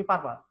আসলে তুমি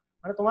পারবা,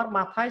 মানে তোমার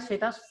মাথায়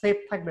সেটা সেট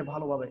থাকবে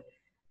ভালোভাবে।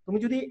 তুমি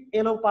যদি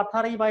এলো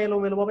পাথারি বা এলো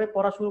মেলো ভাবে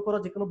পড়া শুরু করো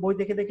যে কোনো বই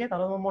দেখে দেখে,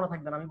 তাহলে তোমার মনে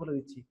থাকবে না, আমি বলে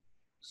দিচ্ছি।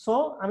 সো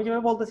আমি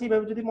যেভাবে বলতেছি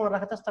এভাবে যদি মনে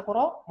রাখার চেষ্টা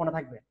করো, মনে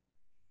থাকবে।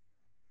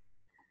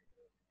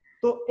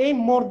 তো এই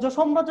মৌর্য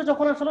সাম্রাজ্য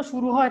যখন আসলে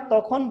শুরু হয়,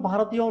 তখন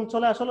ভারতীয়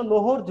অঞ্চলে আসলে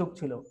লৌহর যুগ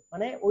ছিল,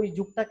 মানে ওই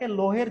যুগটাকে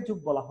লোহের যুগ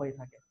বলা হয়ে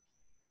থাকে।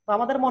 তো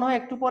আমাদের মনে হয়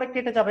একটু পরে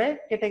কেটে যাবে,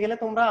 কেটে গেলে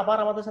তোমরা আবার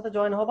আমাদের সাথে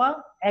জয়েন হবা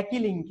একই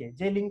লিঙ্কে,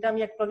 যে লিঙ্কটা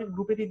আমি একটু আগে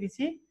গ্রুপে দিয়ে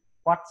দিছি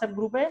হোয়াটসঅ্যাপ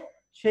গ্রুপে,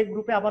 সেই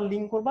গ্রুপে আবার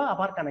লিঙ্ক করবা,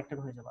 আবার কানেক্টেড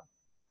হয়ে যাবা।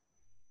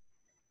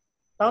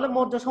 তাহলে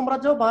মৌর্য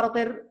সাম্রাজ্য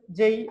ভারতের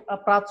যেই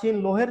প্রাচীন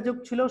লোহের যুগ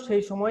ছিল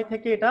সেই সময়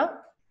থেকে এটা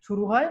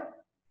শুরু হয়,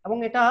 এবং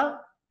এটা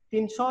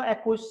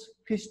 321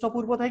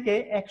 খ্রিস্টপূর্ব থেকে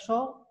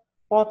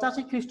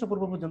 185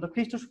 খ্রিস্টপূর্ব পর্যন্ত।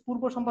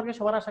 খ্রিস্টপূর্ব সম্পর্কে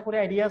সবার আশা করি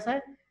আইডিয়া আছে।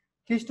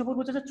 খ্রিস্টপূর্ব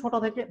হচ্ছে ছোট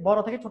থেকে বড়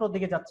থেকে ছোটর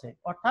দিকে যাচ্ছে,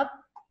 অর্থাৎ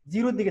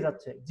জিরোর দিকে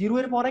যাচ্ছে। জিরো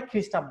এর পরে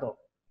খ্রিস্টাব্দ,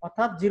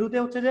 অর্থাৎ জিরোতে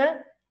হচ্ছে যে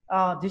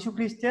যীশু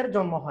খ্রিস্টের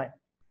জন্ম হয়।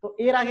 তো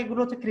এর আগে গুলো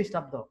হচ্ছে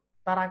খ্রিস্টাব্দ,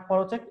 তার পর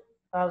হচ্ছে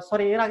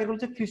সরি এর আগে গুলো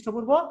হচ্ছে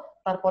খ্রিস্টপূর্ব,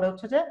 তারপরে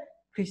হচ্ছে যে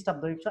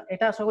খ্রিস্টাব্দ।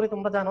 এটা আশা করি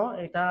তোমরা জানো,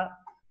 এটা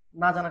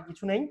না জানার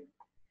কিছু নেই।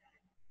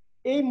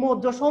 এই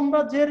মৌর্য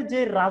সাম্রাজ্যের যে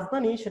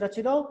রাজধানী সেটা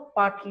ছিল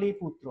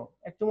পাটলিপুত্র,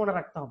 একটু মনে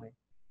রাখতে হবে।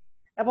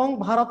 এবং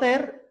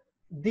ভারতের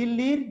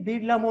দিল্লির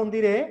বিড়লা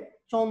মন্দিরে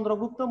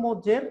চন্দ্রগুপ্ত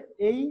মৌর্যের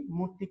এই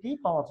মূর্তিটি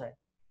পাওয়া যায়।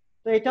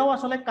 তো এটাও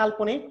আসলে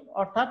কাল্পনিক,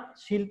 অর্থাৎ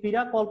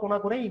শিল্পীরা কল্পনা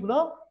করে এগুলো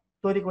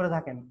তৈরি করে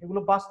থাকেন, এগুলো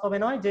বাস্তবে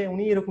নয় যে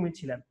উনি এরকমই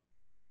ছিলেন।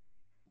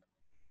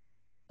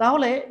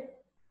 তাহলে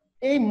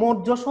এই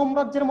মৌর্য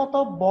সাম্রাজ্যের মতো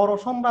বড়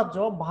সাম্রাজ্য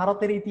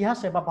ভারতের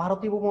ইতিহাসে বা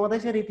ভারতীয়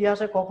উপমহাদেশের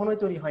ইতিহাসে কখনোই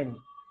তৈরি হয়নি।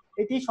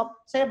 এটি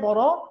সবচেয়ে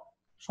বড়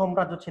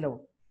সাম্রাজ্য ছিল।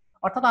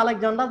 অর্থাৎ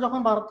আলেকজান্ডার যখন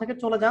ভারত থেকে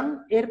চলে যান,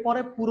 এরপরে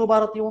পুরো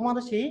ভারতীয়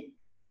উপমহাদেশই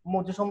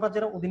মৌর্য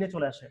সাম্রাজ্যের অধীনে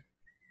চলে আসে।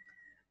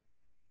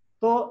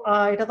 তো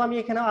এটা তো আমি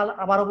এখানে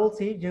আবারও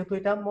বলছি, যেহেতু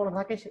এটা মনে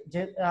থাকে,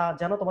 যে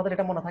যেন তোমাদের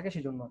এটা মনে থাকে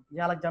সেজন্য, যে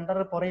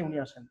আলেকজান্ডারের পরেই উনি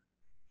আসেন।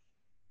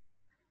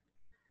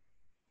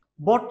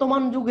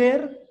 বর্তমান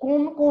যুগের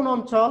কোন কোন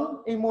অঞ্চল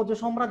এই মৌর্য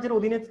সাম্রাজ্যের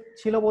অধীনে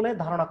ছিল বলে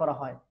ধারণা করা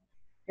হয়?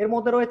 এর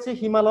মধ্যে রয়েছে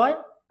হিমালয়,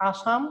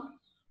 আসাম,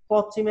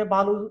 পশ্চিমে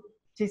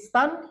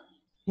বালুচিস্তান,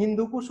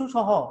 হিন্দুকুশ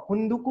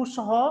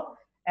সহ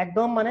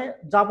একদম মানে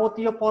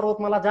যাবতীয়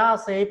পর্বতমালা যা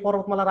আছে, এই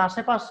পর্বতমালার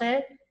আশেপাশে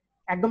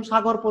একদম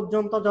সাগর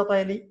পর্যন্ত যত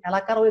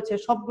এলাকা রয়েছে,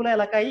 সবগুলো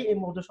এলাকাই এই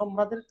মৌর্য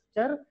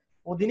সাম্রাজ্যের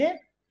অধীনে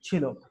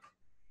ছিল।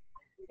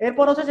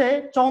 এরপর হচ্ছে যে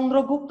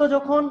চন্দ্রগুপ্ত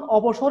যখন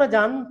অবসরে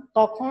যান,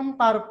 তখন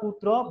তার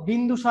পুত্র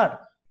বিন্দুসার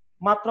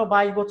মাত্র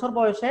 22 বছর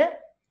বয়সে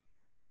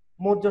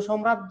মৌর্য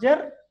সাম্রাজ্যের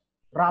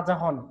রাজা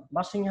হন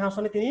বা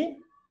সিংহাসনে তিনি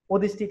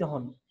অধিষ্ঠিত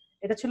হন।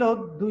 এটা ছিল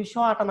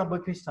 298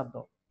 খ্রিস্টাব্দ।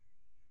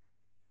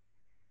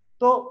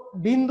 তো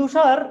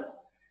বিন্দুসার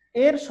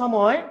এর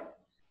সময়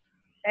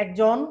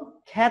একজন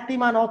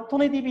খ্যাতিমান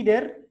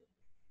অর্থনীতিবিদের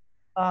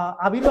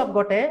আবির্ভাব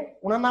ঘটে।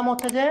 ওনার নাম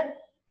হচ্ছে যে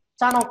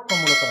চাণক্য।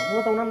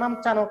 মূলত ওনার নাম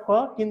চাণক্য,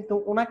 কিন্তু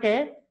ওনাকে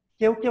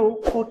কেউ কেউ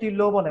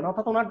কৌটিল্য বলেন,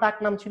 অর্থাৎ ওনার ডাক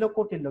নাম ছিল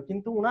কৌটিল্য,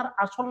 কিন্তু ওনার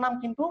আসল নাম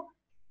কিন্তু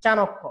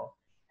চাণক্য।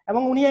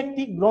 এবং উনি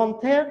একটি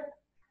গ্রন্থের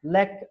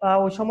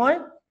ওই সময়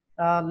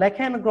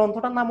লেখেন,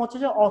 গ্রন্থটার নাম হচ্ছে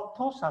যে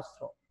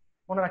অর্থশাস্ত্র।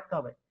 মনে রাখতে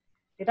হবে,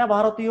 এটা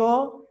ভারতীয়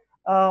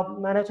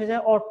মানে হচ্ছে যে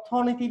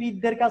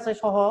অর্থনীতিবিদদের কাছে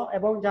সহ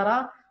এবং যারা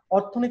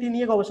অর্থনীতি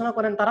নিয়ে গবেষণা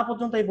করেন তারা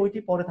পর্যন্ত এই বইটি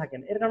পড়ে থাকেন।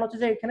 এর কারণ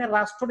হচ্ছে যে এখানে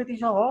রাষ্ট্রনীতি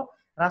সহ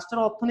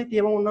রাষ্ট্রের অর্থনীতি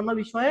এবং অন্যান্য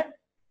বিষয়ে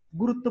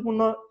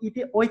গুরুত্বপূর্ণ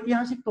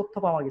ঐতিহাসিক তথ্য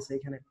পাওয়া গেছে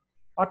এখানে।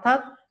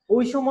 অর্থাৎ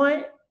ওই সময়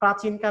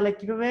প্রাচীনকালে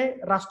কিভাবে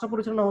রাষ্ট্র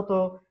পরিচালনা হতো,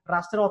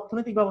 রাষ্ট্রের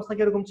অর্থনৈতিক ব্যবস্থা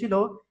কিরকম ছিল,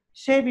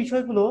 সেই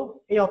বিষয়গুলো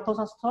এই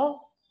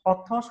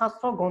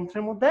অর্থশাস্ত্র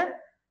গ্রন্থের মধ্যে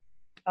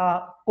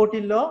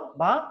কৌটিল্য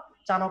বা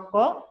চাণক্য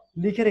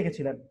লিখে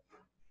রেখেছিলেন।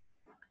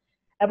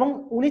 এবং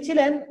উনি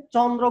ছিলেন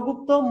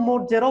চন্দ্রগুপ্ত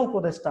মৌর্যেরও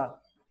উপদেষ্টা।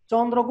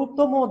 চন্দ্রগুপ্ত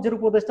মৌর্যের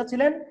উপদেষ্টা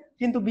ছিলেন,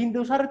 কিন্তু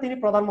বিন্দুসারের তিনি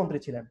প্রধানমন্ত্রী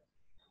ছিলেন।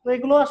 তো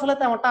এগুলো আসলে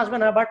তেমনটা আসবে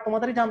না, বাট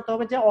তোমাদেরই জানতে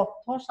হবে যে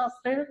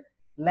অর্থশাস্ত্রের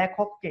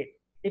লেখককে,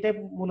 এটাই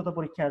মূলত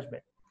পরীক্ষা আসবে।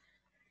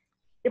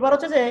 এবার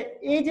হচ্ছে যে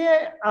এই যে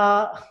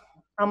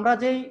আমরা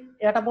যেই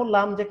এটা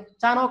বললাম যে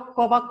চাণক্য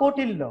বা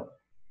কৌটিল্য,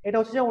 এটা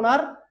হচ্ছে যে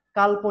ওনার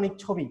কাল্পনিক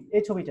ছবি।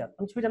 এই ছবিটা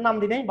আমি ছবিটার নাম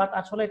দিই নাই, বাট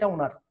আসলে এটা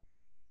ওনার।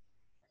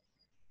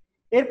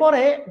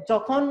 এরপরে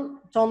যখন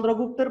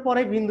চন্দ্রগুপ্তের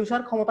পরে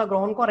বিন্দুসার ক্ষমতা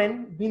গ্রহণ করেন,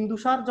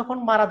 বিন্দুসার যখন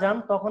মারা যান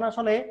তখন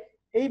আসলে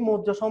এই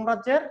মৌর্য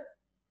সাম্রাজ্যের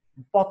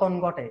পতন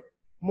ঘটে।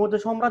 মৌর্য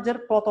সাম্রাজ্যের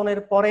পতনের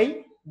পরেই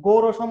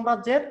গৌড়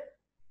সাম্রাজ্যের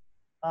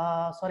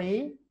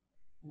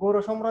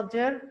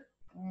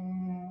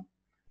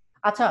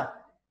আচ্ছা,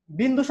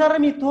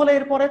 বিন্দুসারের মৃত্যু হলে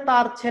এরপরে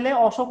তার ছেলে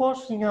অশোক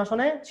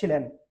সিংহাসনে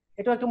ছিলেন,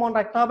 এটা একটু মনে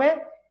রাখতে হবে।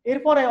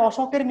 এরপরে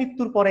অশোকের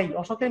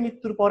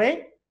মৃত্যুর পরেই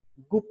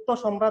গুপ্ত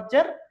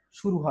সাম্রাজ্যের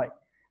শুরু হয়।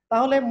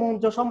 তাহলে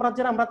মৌর্য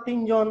সাম্রাজ্যের আমরা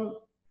তিনজন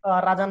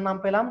রাজার নাম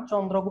পেলাম,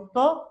 চন্দ্রগুপ্ত,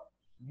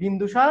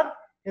 বিন্দুসার,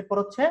 এরপর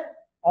হচ্ছে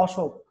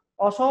অশোক।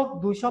 অশোক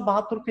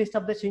 272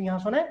 খ্রিস্টাব্দে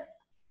সিংহাসনে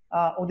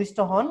অধিষ্ঠ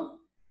হন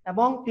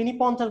এবং তিনি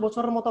 50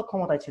 বছরের মতো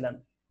ক্ষমতায় ছিলেন।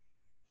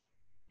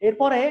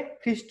 এরপরে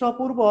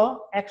খ্রিস্টপূর্ব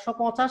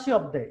 185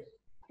 অব্দে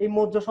এই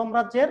মৌর্য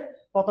সাম্রাজ্যের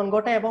পতন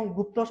ঘটে এবং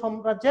গুপ্ত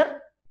সাম্রাজ্যের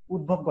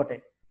উদ্ভব ঘটে।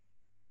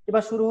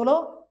 এবার শুরু হলো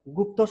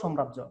গুপ্ত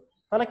সাম্রাজ্য।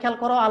 তাহলে খেয়াল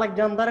করো,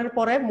 আলেকজান্ডারের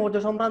পরে মৌর্য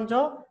সাম্রাজ্য,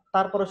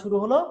 তারপরে শুরু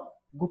হলো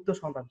গুপ্ত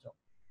সাম্রাজ্য।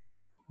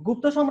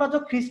 গুপ্ত সাম্রাজ্য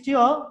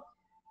খ্রিস্টীয়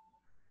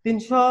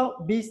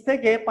 320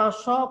 থেকে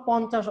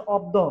 550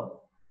 অব্দ,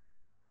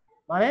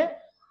 মানে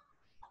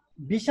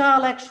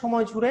বিশাল এক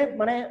সময় জুড়ে,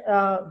 মানে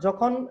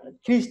যখন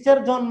খ্রিস্টের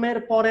জন্মের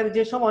পরের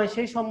যে সময়,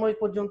 সেই সময়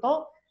পর্যন্ত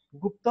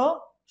গুপ্ত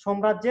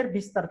সাম্রাজ্যের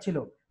বিস্তার ছিল।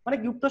 মানে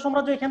গুপ্ত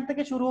সাম্রাজ্য এখান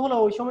থেকে শুরু হলো,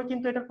 ওই সময়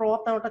কিন্তু এটার প্রভাব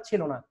তেমনটা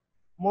ছিল না।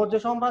 মৌর্য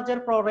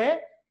সাম্রাজ্যের পরে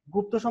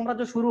গুপ্ত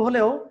সাম্রাজ্য শুরু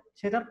হলেও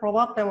সেটার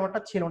প্রভাব তেমনটা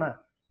ছিল না।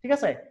 ঠিক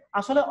আছে,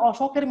 আসলে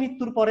অশোকের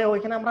মৃত্যুর পরেও,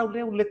 এখানে আমরা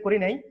উল্লেখ করি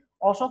নাই,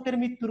 অশোকের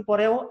মৃত্যুর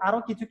পরেও আরো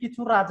কিছু কিছু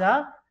রাজা,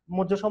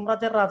 মৌর্য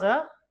সাম্রাজ্যের রাজা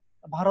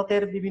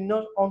ভারতের বিভিন্ন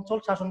অঞ্চল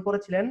শাসন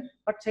করেছিলেন,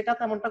 বাট সেটা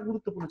তেমনটা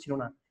গুরুত্বপূর্ণ ছিল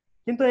না।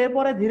 কিন্তু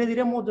এরপরে ধীরে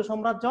ধীরে মৌর্য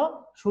সাম্রাজ্য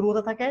শুরু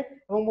হতে থাকে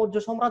এবং মৌর্য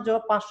সাম্রাজ্য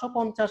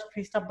 550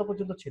 খ্রিস্টাব্দ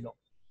পর্যন্ত ছিল।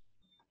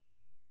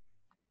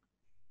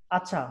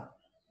 আচ্ছা,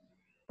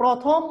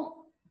 প্রথম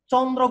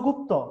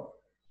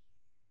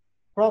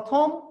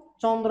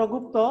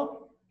চন্দ্রগুপ্ত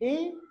এই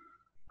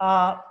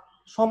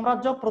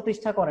সাম্রাজ্য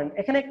প্রতিষ্ঠা করেন।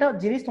 এখানে একটা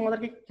জিনিস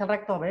তোমাদেরকে খেয়াল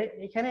রাখতে হবে,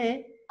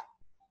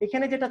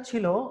 এখানে যেটা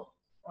ছিল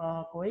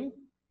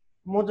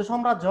মৌর্য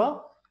সাম্রাজ্য,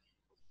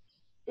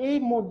 এই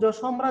মৌর্য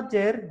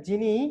সাম্রাজ্যের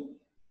যিনি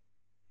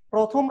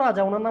প্রথম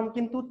রাজা, ওনার নাম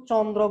কিন্তু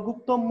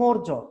চন্দ্রগুপ্ত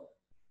মৌর্য।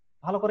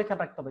 ভালো করে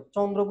খেয়াল রাখতে হবে,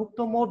 চন্দ্রগুপ্ত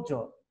মৌর্য।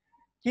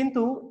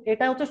 কিন্তু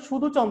এটা হচ্ছে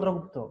শুধু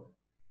চন্দ্রগুপ্ত,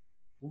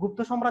 গুপ্ত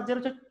সাম্রাজ্যের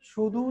হচ্ছে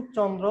শুধু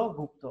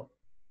চন্দ্রগুপ্ত।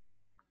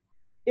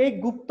 এই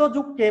গুপ্ত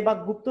যুগকে বা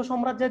গুপ্ত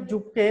সাম্রাজ্যের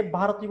যুগকে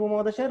ভারতীয়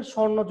উপমহাদেশের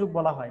স্বর্ণ যুগ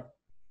বলা হয়।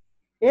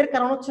 এর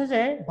কারণ হচ্ছে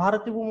যে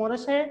ভারতীয়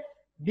উপমহাদেশে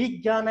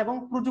বিজ্ঞান এবং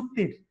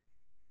প্রযুক্তির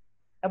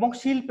এবং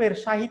শিল্পের,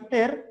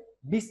 সাহিত্যের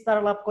বিস্তার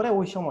লাভ করে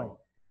ওই সময়।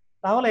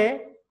 তাহলে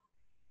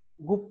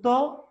গুপ্ত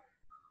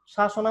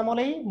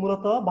শাসনামলেই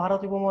মূলত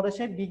ভারতীয়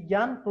উপমহাদেশে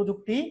বিজ্ঞান,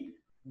 প্রযুক্তি,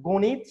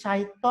 গণিত,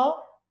 সাহিত্য,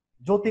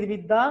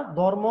 জ্যোতির্বিদ্যা,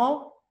 ধর্ম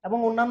এবং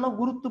অন্যান্য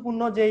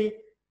গুরুত্বপূর্ণ যেই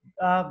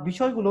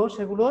বিষয়গুলো,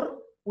 সেগুলোর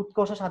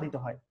উৎকর্ষ সাধিত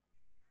হয়।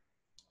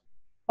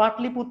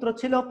 পাটলিপুত্র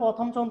ছিল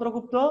প্রথম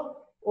চন্দ্রগুপ্ত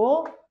ও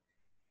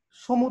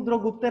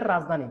সমুদ্রগুপ্তের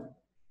রাজধানী।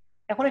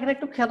 এখন এখানে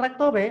একটু খেয়াল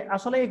রাখতে হবে,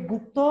 আসলে এই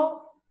গুপ্ত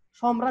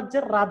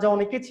সাম্রাজ্যের রাজা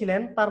অনেকে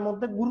ছিলেন, তার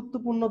মধ্যে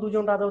গুরুত্বপূর্ণ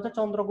দুজন রাজা হচ্ছে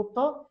চন্দ্রগুপ্ত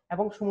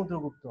এবং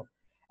সমুদ্রগুপ্ত,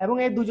 এবং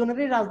এই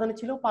দুজনেরই রাজধানী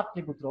ছিল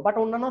পাটলিপুত্র। বাট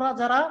অন্যান্য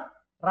রাজারা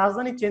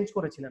রাজধানী চেঞ্জ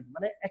করেছিলেন,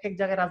 মানে এক এক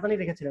জায়গায় রাজধানী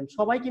রেখেছিলেন।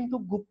 সবাই কিন্তু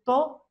গুপ্ত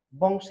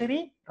বংশেরই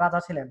রাজা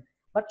ছিলেন,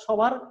 বাট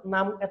সবার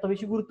নাম এত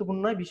বেশি গুরুত্বপূর্ণ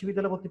নয়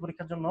বিশ্ববিদ্যালয় ভর্তি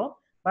পরীক্ষার জন্য।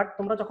 বাট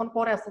তোমরা যখন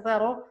পরে আস্তে আস্তে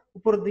আরো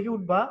উপরের দিকে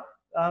উঠবা,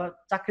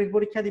 চাকরির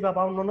পরীক্ষা দিবা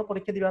বা অন্যান্য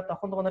পরীক্ষা দিবা,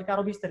 তখন তোমাদেরকে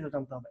আরো বিস্তারিত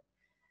জানতে হবে।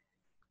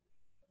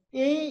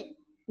 এই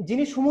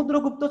যিনি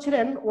সমুদ্রগুপ্ত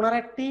ছিলেন, ওনার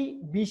একটি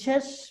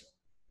বিশেষ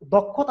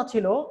দক্ষতা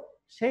ছিল,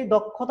 সেই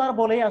দক্ষতার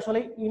বলে আসলে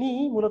ইনি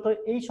মূলত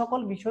এই সকল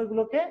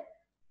বিষয়গুলোকে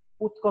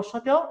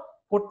উৎকর্ষিত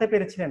করতে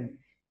পেরেছিলেন।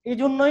 এই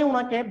জন্যই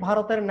ওনাকে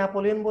ভারতের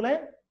নেপোলিয়ন বলে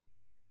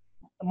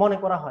মনে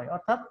করা হয়,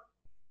 অর্থাৎ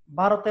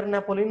ভারতের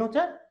নেপোলিয়ন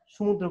হচ্ছে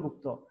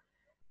সমুদ্রগুপ্ত।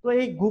 তো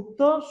এই গুপ্ত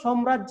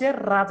সাম্রাজ্যের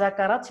রাজা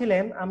কারা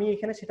ছিলেন, আমি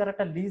এখানে সেটার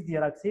একটা লিস্ট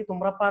দিয়ে রাখছি,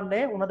 তোমরা পারলে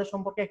ওনাদের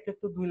সম্পর্কে একটু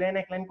একটু 2 লাইন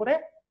 1 লাইন করে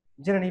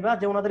জেনে নিবা,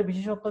 যে ওনাদের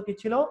বিশেষত্ব কি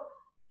ছিল,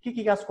 কি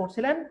কি কাজ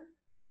করছিলেন,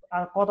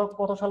 আর কত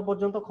কত সাল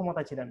পর্যন্ত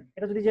ক্ষমতায় ছিলেন।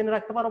 এটা যদি জেনে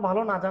রাখতে পারো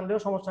ভালো, না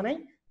জানলেও সমস্যা নেই,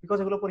 বিকজ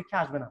এগুলো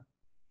পরীক্ষা আসবে না।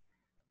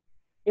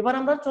 এবার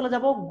আমরা চলে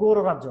যাব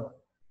গৌড় রাজ্য।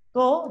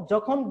 তো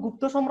যখন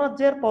গুপ্ত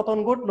সাম্রাজ্যের পতন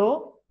ঘটলো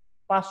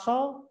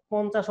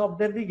 550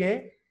 অব্দের দিকে,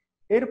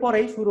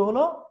 এরপরেই শুরু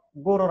হলো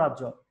গৌড়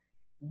রাজ্য।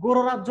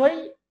 গৌড় রাজ্যই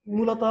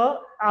মূলত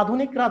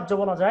আধুনিক রাজ্য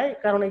বলা যায়,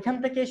 কারণ এখান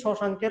থেকে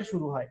শশাঙ্কের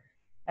শুরু হয়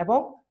এবং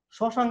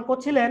শশাঙ্ক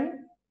ছিলেন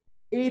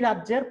এই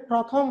রাজ্যের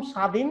প্রথম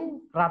স্বাধীন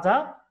রাজা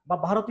বা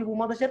ভারতীয়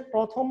উপমহাদেশের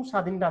প্রথম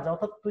স্বাধীন রাজা,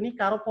 অর্থাৎ তিনি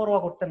কারো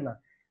পরোয়া করতেন না।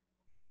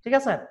 ঠিক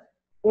আছে,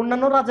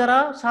 অন্যান্য রাজারা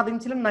স্বাধীন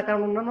ছিলেন না,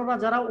 কারণ অন্যান্য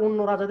রাজারা অন্য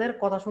রাজাদের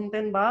কথা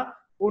শুনতেন বা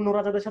অন্য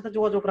রাজাদের সাথে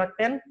যোগাযোগ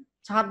রাখতেন,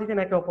 ছাড় দিতেন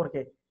একে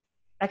অপরকে।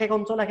 এক এক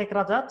অঞ্চল এক এক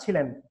রাজা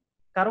ছিলেন,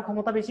 কারো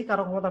ক্ষমতা বেশি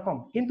কারো ক্ষমতা কম,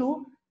 কিন্তু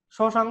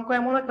শশাঙ্ক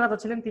এমন এক রাজা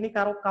ছিলেন তিনি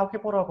কাউকে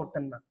পরোয়া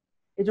করতেন না,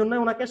 এই জন্য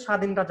ওনাকে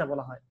স্বাধীন রাজা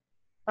বলা হয়।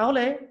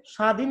 তাহলে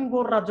স্বাধীন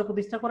গৌড় রাজ্য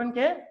প্রতিষ্ঠা করেন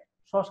কে?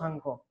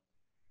 শশাঙ্ক।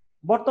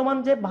 বর্তমান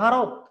যে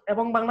ভারত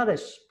এবং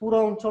বাংলাদেশ পুরো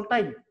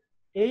অঞ্চলটাই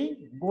এই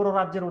গৌড়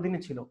রাজ্যের অধীনে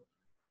ছিল।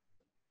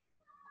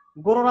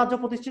 গৌড় রাজ্য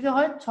প্রতিষ্ঠিত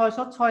হয়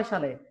 606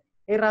 সালে।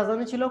 এর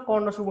রাজধানী ছিল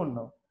কর্ণ সুবর্ণ।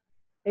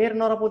 এর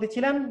নরপতি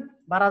ছিলেন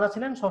বা রাজা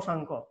ছিলেন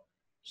শশাঙ্ক।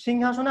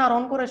 সিংহাসনে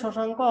আরোহণ করে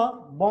শশাঙ্ক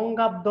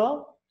বঙ্গাব্দ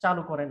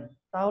চালু করেন।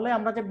 তাহলে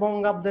আমরা যে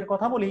বঙ্গাব্দের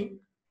কথা বলি,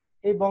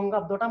 এই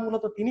বঙ্গাব্দটা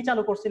মূলত তিনি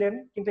চালু করছিলেন,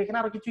 কিন্তু এখানে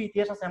আরো কিছু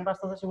ইতিহাস আছে, আমরা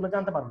আস্তে আস্তে সেগুলো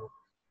জানতে পারবো।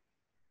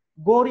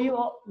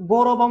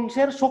 গৌড়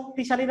বংশের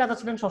শক্তিশালী রাজা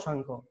ছিলেন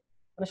শশাঙ্ক,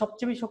 মানে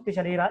সবচেয়ে বেশি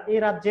শক্তিশালী এই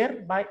রাজ্যের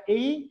বা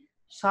এই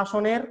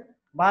শাসনের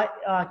বা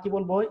কি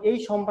বলবো এই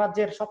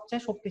সাম্রাজ্যের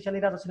সবচেয়ে শক্তিশালী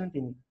রাজা ছিলেন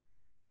তিনি।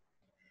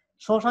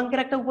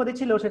 শশাঙ্কের একটা উপাধি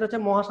ছিল, সেটা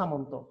হচ্ছে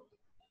মহাসামন্ত।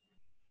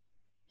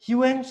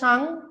 হিউয়েন সাং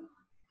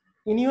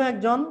ইনিও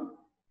একজন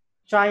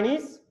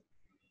চাইনিজ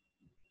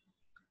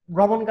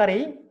ভ্রমণকারী,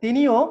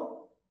 তিনিও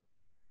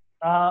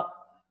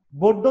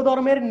বৌদ্ধ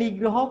ধর্মের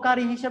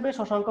নিগ্রহকারী হিসেবে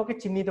শশাঙ্ককে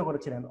চিহ্নিত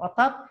করেছিলেন।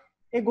 অর্থাৎ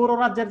এই গৌড়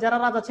রাজ্যের যারা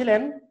রাজা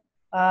ছিলেন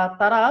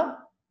তারা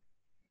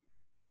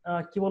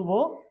কি বলবো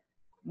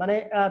মানে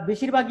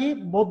বেশিরভাগই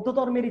বৌদ্ধ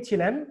ধর্মেরই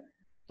ছিলেন।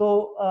 তো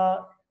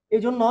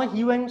এই জন্য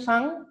হিউয়েন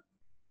সাং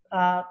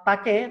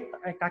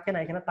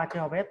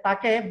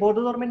তাকে বৌদ্ধ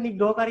ধর্মের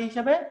নিগ্রহকারী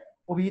হিসেবে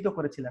অভিহিত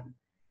করেছিলেন।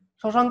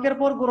 শশাঙ্কের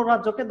পর গৌড়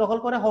রাজ্যকে দখল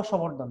করে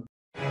হর্ষবর্ধন।